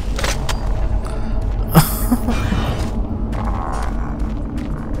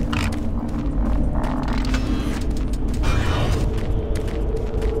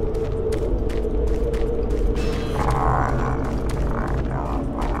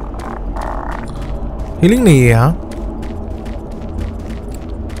 हीलिंग नहीं है यहाँ।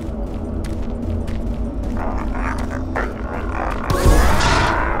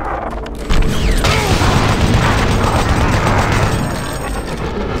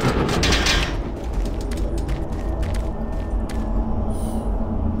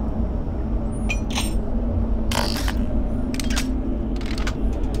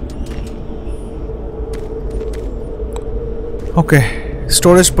 ओके,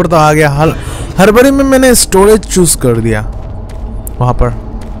 स्टोरेज पर तो आ गया। हड़बड़ी में मैंने स्टोरेज चूज कर दिया वहां पर।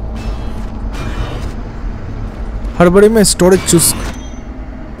 हड़बड़ी में storage choose.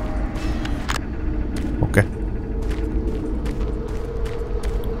 Okay,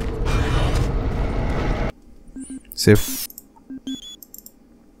 safe.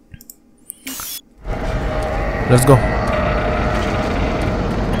 Let's go.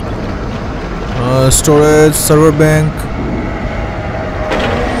 Storage, server bank.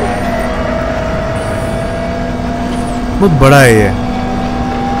 बहुत बड़ा है ये।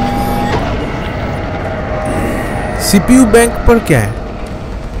 सीपीयू बैंक पर क्या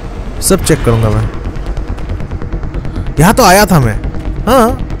है? सब चेक करूंगा मैं। यहां तो आया था मैं। हाँ,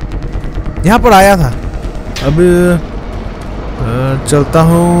 यहां पर आया था। अब चलता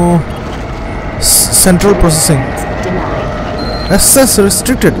हूं। Central processing. Access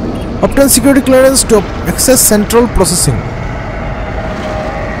restricted. Obtain security clearance to access central processing.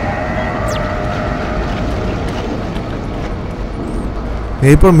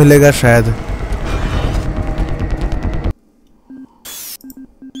 यहीं पर मिलेगा शायद।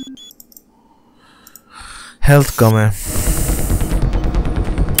 हेल्थ कम है।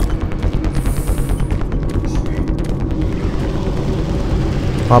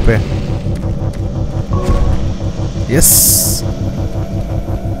 वहां पे यस,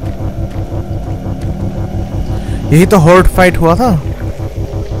 यही तो हॉर्ड फाइट हुआ था।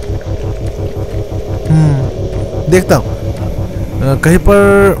 देखता हूं कहीं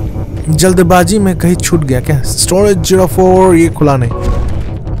पर जल्दबाजी में कहीं छूट गया क्या? स्टोरेज 04 ये खुला नहीं।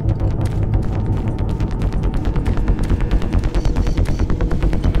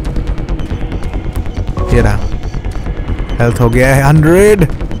 ये रहा। हेल्थ हो गया है 100।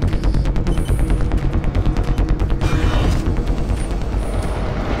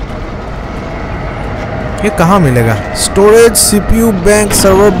 ये कहाँ मिलेगा? Storage, CPU bank,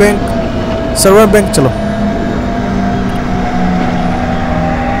 server bank. Server bank चलो।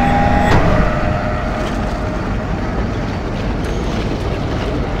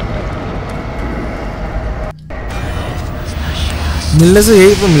 मिलने से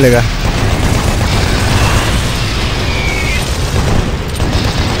यही पर मिलेगा।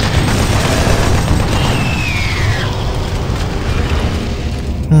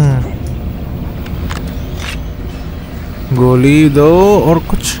 गोली दो और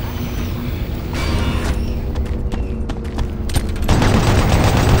कुछ।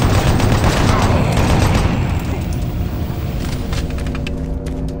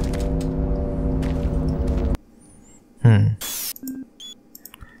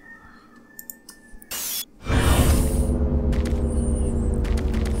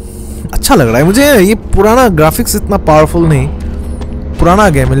 अच्छा लग रहा है मुझे। ये पुराना ग्राफिक्स इतना पावरफुल नहीं, पुराना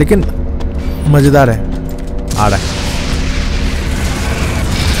गेम है लेकिन मजेदार है। आ रहा है।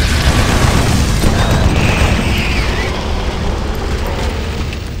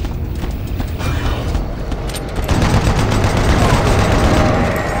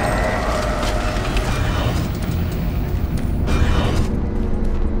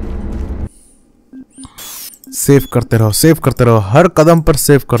 सेव करते रहो, सेव करते रहो, हर कदम पर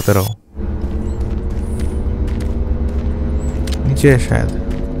सेव करते रहो। नीचे शायद।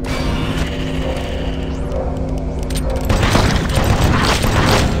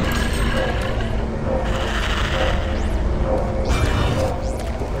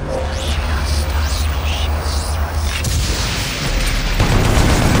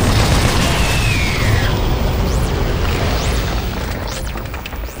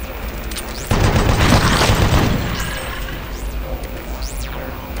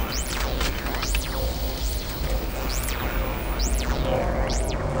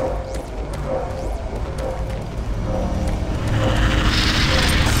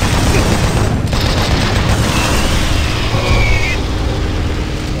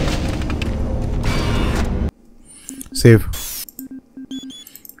 सेव।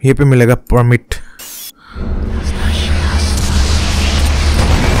 ये पे मिलेगा परमिट।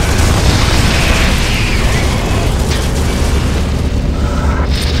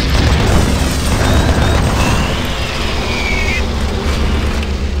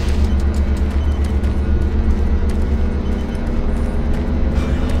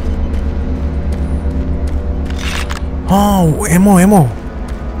 हाँ एमो एमो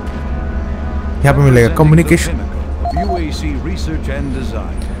यहाँ पे मिलेगा कम्युनिकेशन।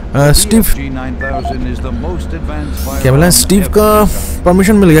 स्टीव क्या बोला? स्टीव का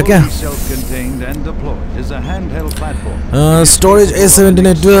परमिशन मिल गया क्या? Storage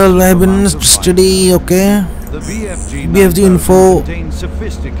A1712 have been steady, okay. BFG info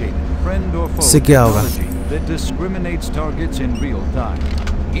से क्या होगा?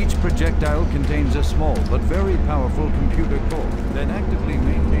 Each projectile contains a small but very powerful computer core that actively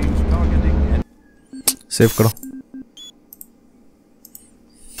maintains targeting and save करो।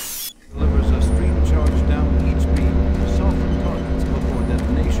 delivers a stream charge down each beam to soften targets before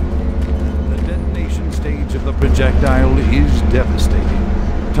detonation. The detonation stage of the projectile is devastating.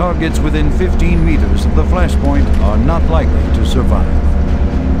 Targets within 15 meters of the flashpoint are not likely to survive.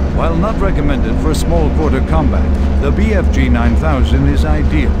 While not recommended for small quarter combat, the BFG 9000 is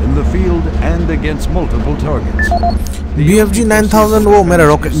ideal in the field and against multiple targets. BFG 9000 वो मेरा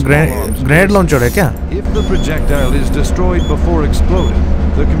rocket grenade launcher है क्या? If the projectile is destroyed before exploding,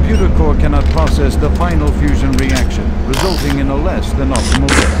 the computer core cannot process the final fusion reaction, resulting in a less than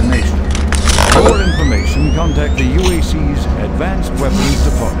optimal detonation. For more information, contact the UAC's Advanced Weapons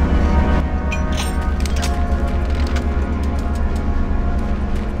Department.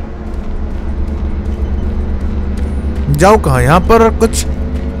 जाओ कहाँ? यहाँ पर कुछ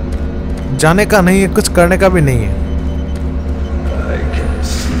जाने का नहीं है, कुछ करने का भी नहीं है। I can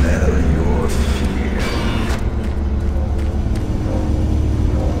smell your fear.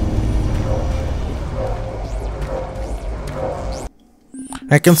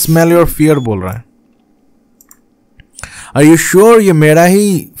 I can smell your fear बोल रहा है। Are you sure ये मेरा ही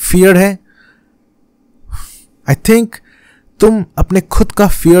fear है? I think तुम अपने खुद का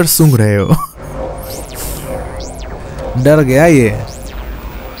fear सूंघ रहे हो। डर गया ये,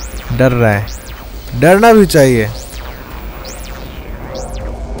 डर रहा है, डरना भी चाहिए।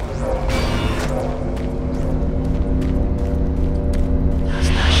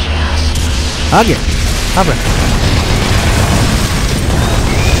 आ गया, आ गया।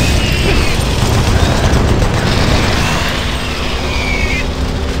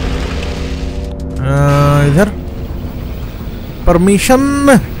 इधर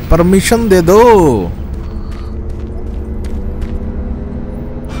परमिशन दे दो।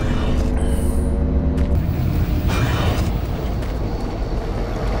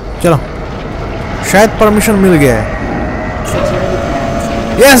 चलो, शायद परमिशन मिल गया है।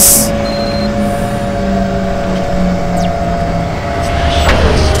 यस,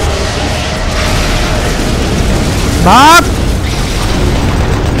 भाग।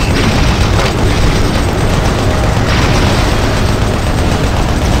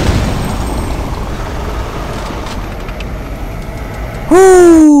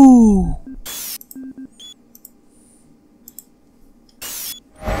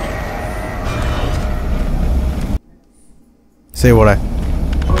 सेव हो रहा है।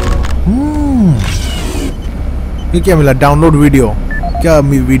 ये क्या मिला? Download video. क्या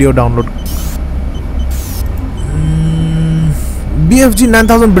वीडियो डाउनलोड? BFG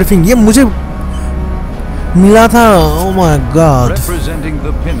 9000 ब्रीफिंग, ये मुझे मिला था। Oh my God,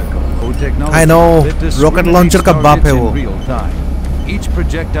 I know, rocket launcher का बाप है वो। Each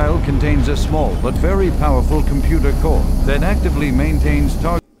projectile contains a small but very powerful computer core that actively maintains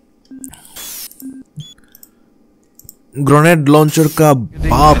target. Grenade launcher का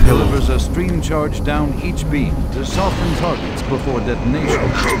बाप है वो। Delivers a stream charge down each beam to soften targets before detonation.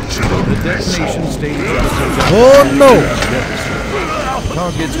 The detonation stage of the projectile Oh no! is devastating.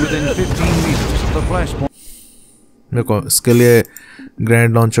 Targets within 15 meters of the flashpoint. मेरे को इसके लिए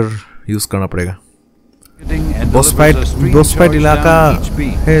grenade launcher use करना पड़ेगा। Boss fight इलाका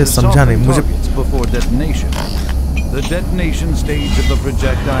है, समझा नहीं मुझे। Before detonation. The detonation stage of the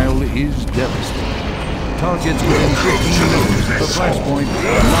projectile is devastating. Targets within 15 meters of the flashpoint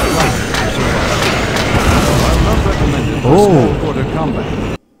are not likely to survive. While not recommended for small quarter combat,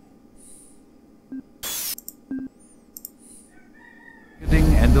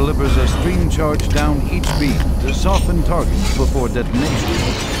 and delivers a stream charge down each beam to soften targets before detonation.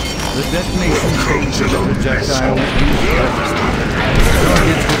 The detonation stage of the projectile is devastating.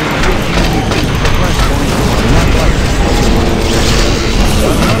 Targets within 15 meters of the flashpoint are not likely to survive.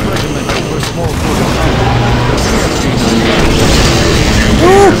 While not recommended for small quarter combat,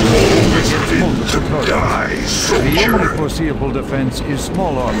 The only foreseeable defense is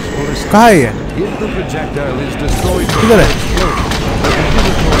small arms ballistic. कहाँ है ये? If the projectile is destroyed, किधर है?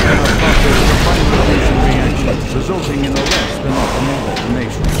 resulting in a less than optimal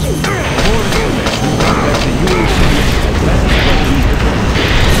detonation. For information, contact the UAC Advanced Weapons Department.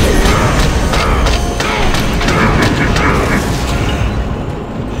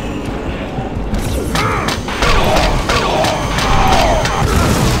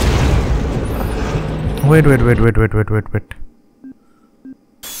 Wait.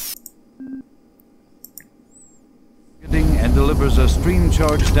 And delivers a stream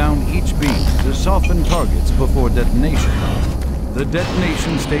charge down each beam to soften targets before detonation. The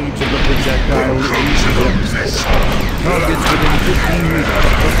detonation stage of the projectile is devastating. Targets within 15 meters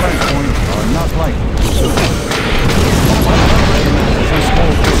of the flight point are not likely to survive. It's a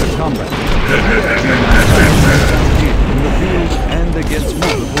small piece of combat. In the field and against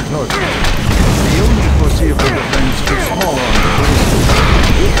multiple targets. The only foreseeable defense is small arms ballistic.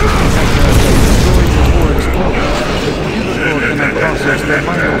 If the projectile is destroyed before explodes, the computer core cannot process the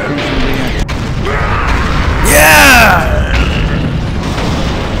final fusion reaction. Yeah!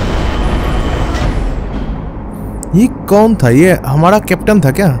 ये कौन था? ये हमारा captain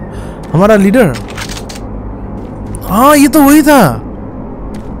था क्या? हमारा leader? हाँ, ये तो वही था।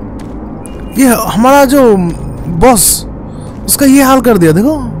 ये हमारा जो बॉस, उसका ये हाल कर दिया।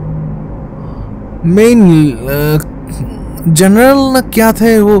 देखो, मेन जनरल ना क्या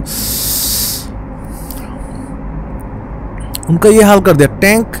थे वो, उनका ये हाल कर दिया।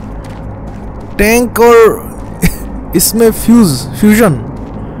 टैंक और इसमें फ्यूजन,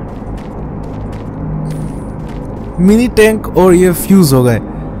 मिनी टैंक और ये फ्यूज हो गए।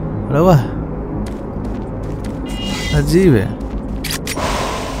 अरे वाह, अजीब है।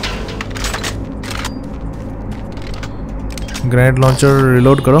 ग्रेनेड लॉन्चर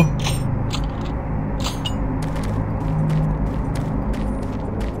रिलोड करो।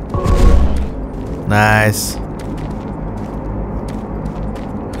 नाइस।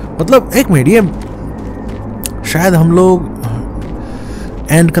 मतलब एक मिनट, ये शायद हम लोग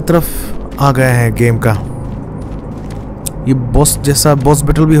एंड की तरफ आ गए हैं गेम का। ये बॉस जैसा बॉस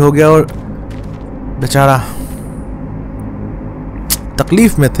बैटल भी हो गया और बेचारा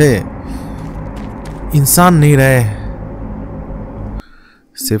तकलीफ में थे, इंसान नहीं रहे।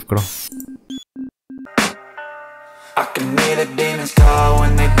 सेव करो। I can hear the demons call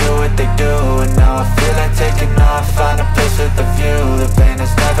when they do what they do. And now I feel like taking off, find a place with a view. The pain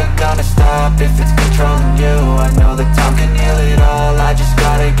is never gonna stop if it's controlling you. I know that time can heal it all, I just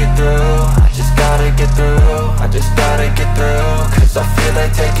gotta get through. I just gotta get through, I just gotta get through. Cause I feel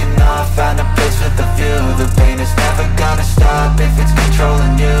like taking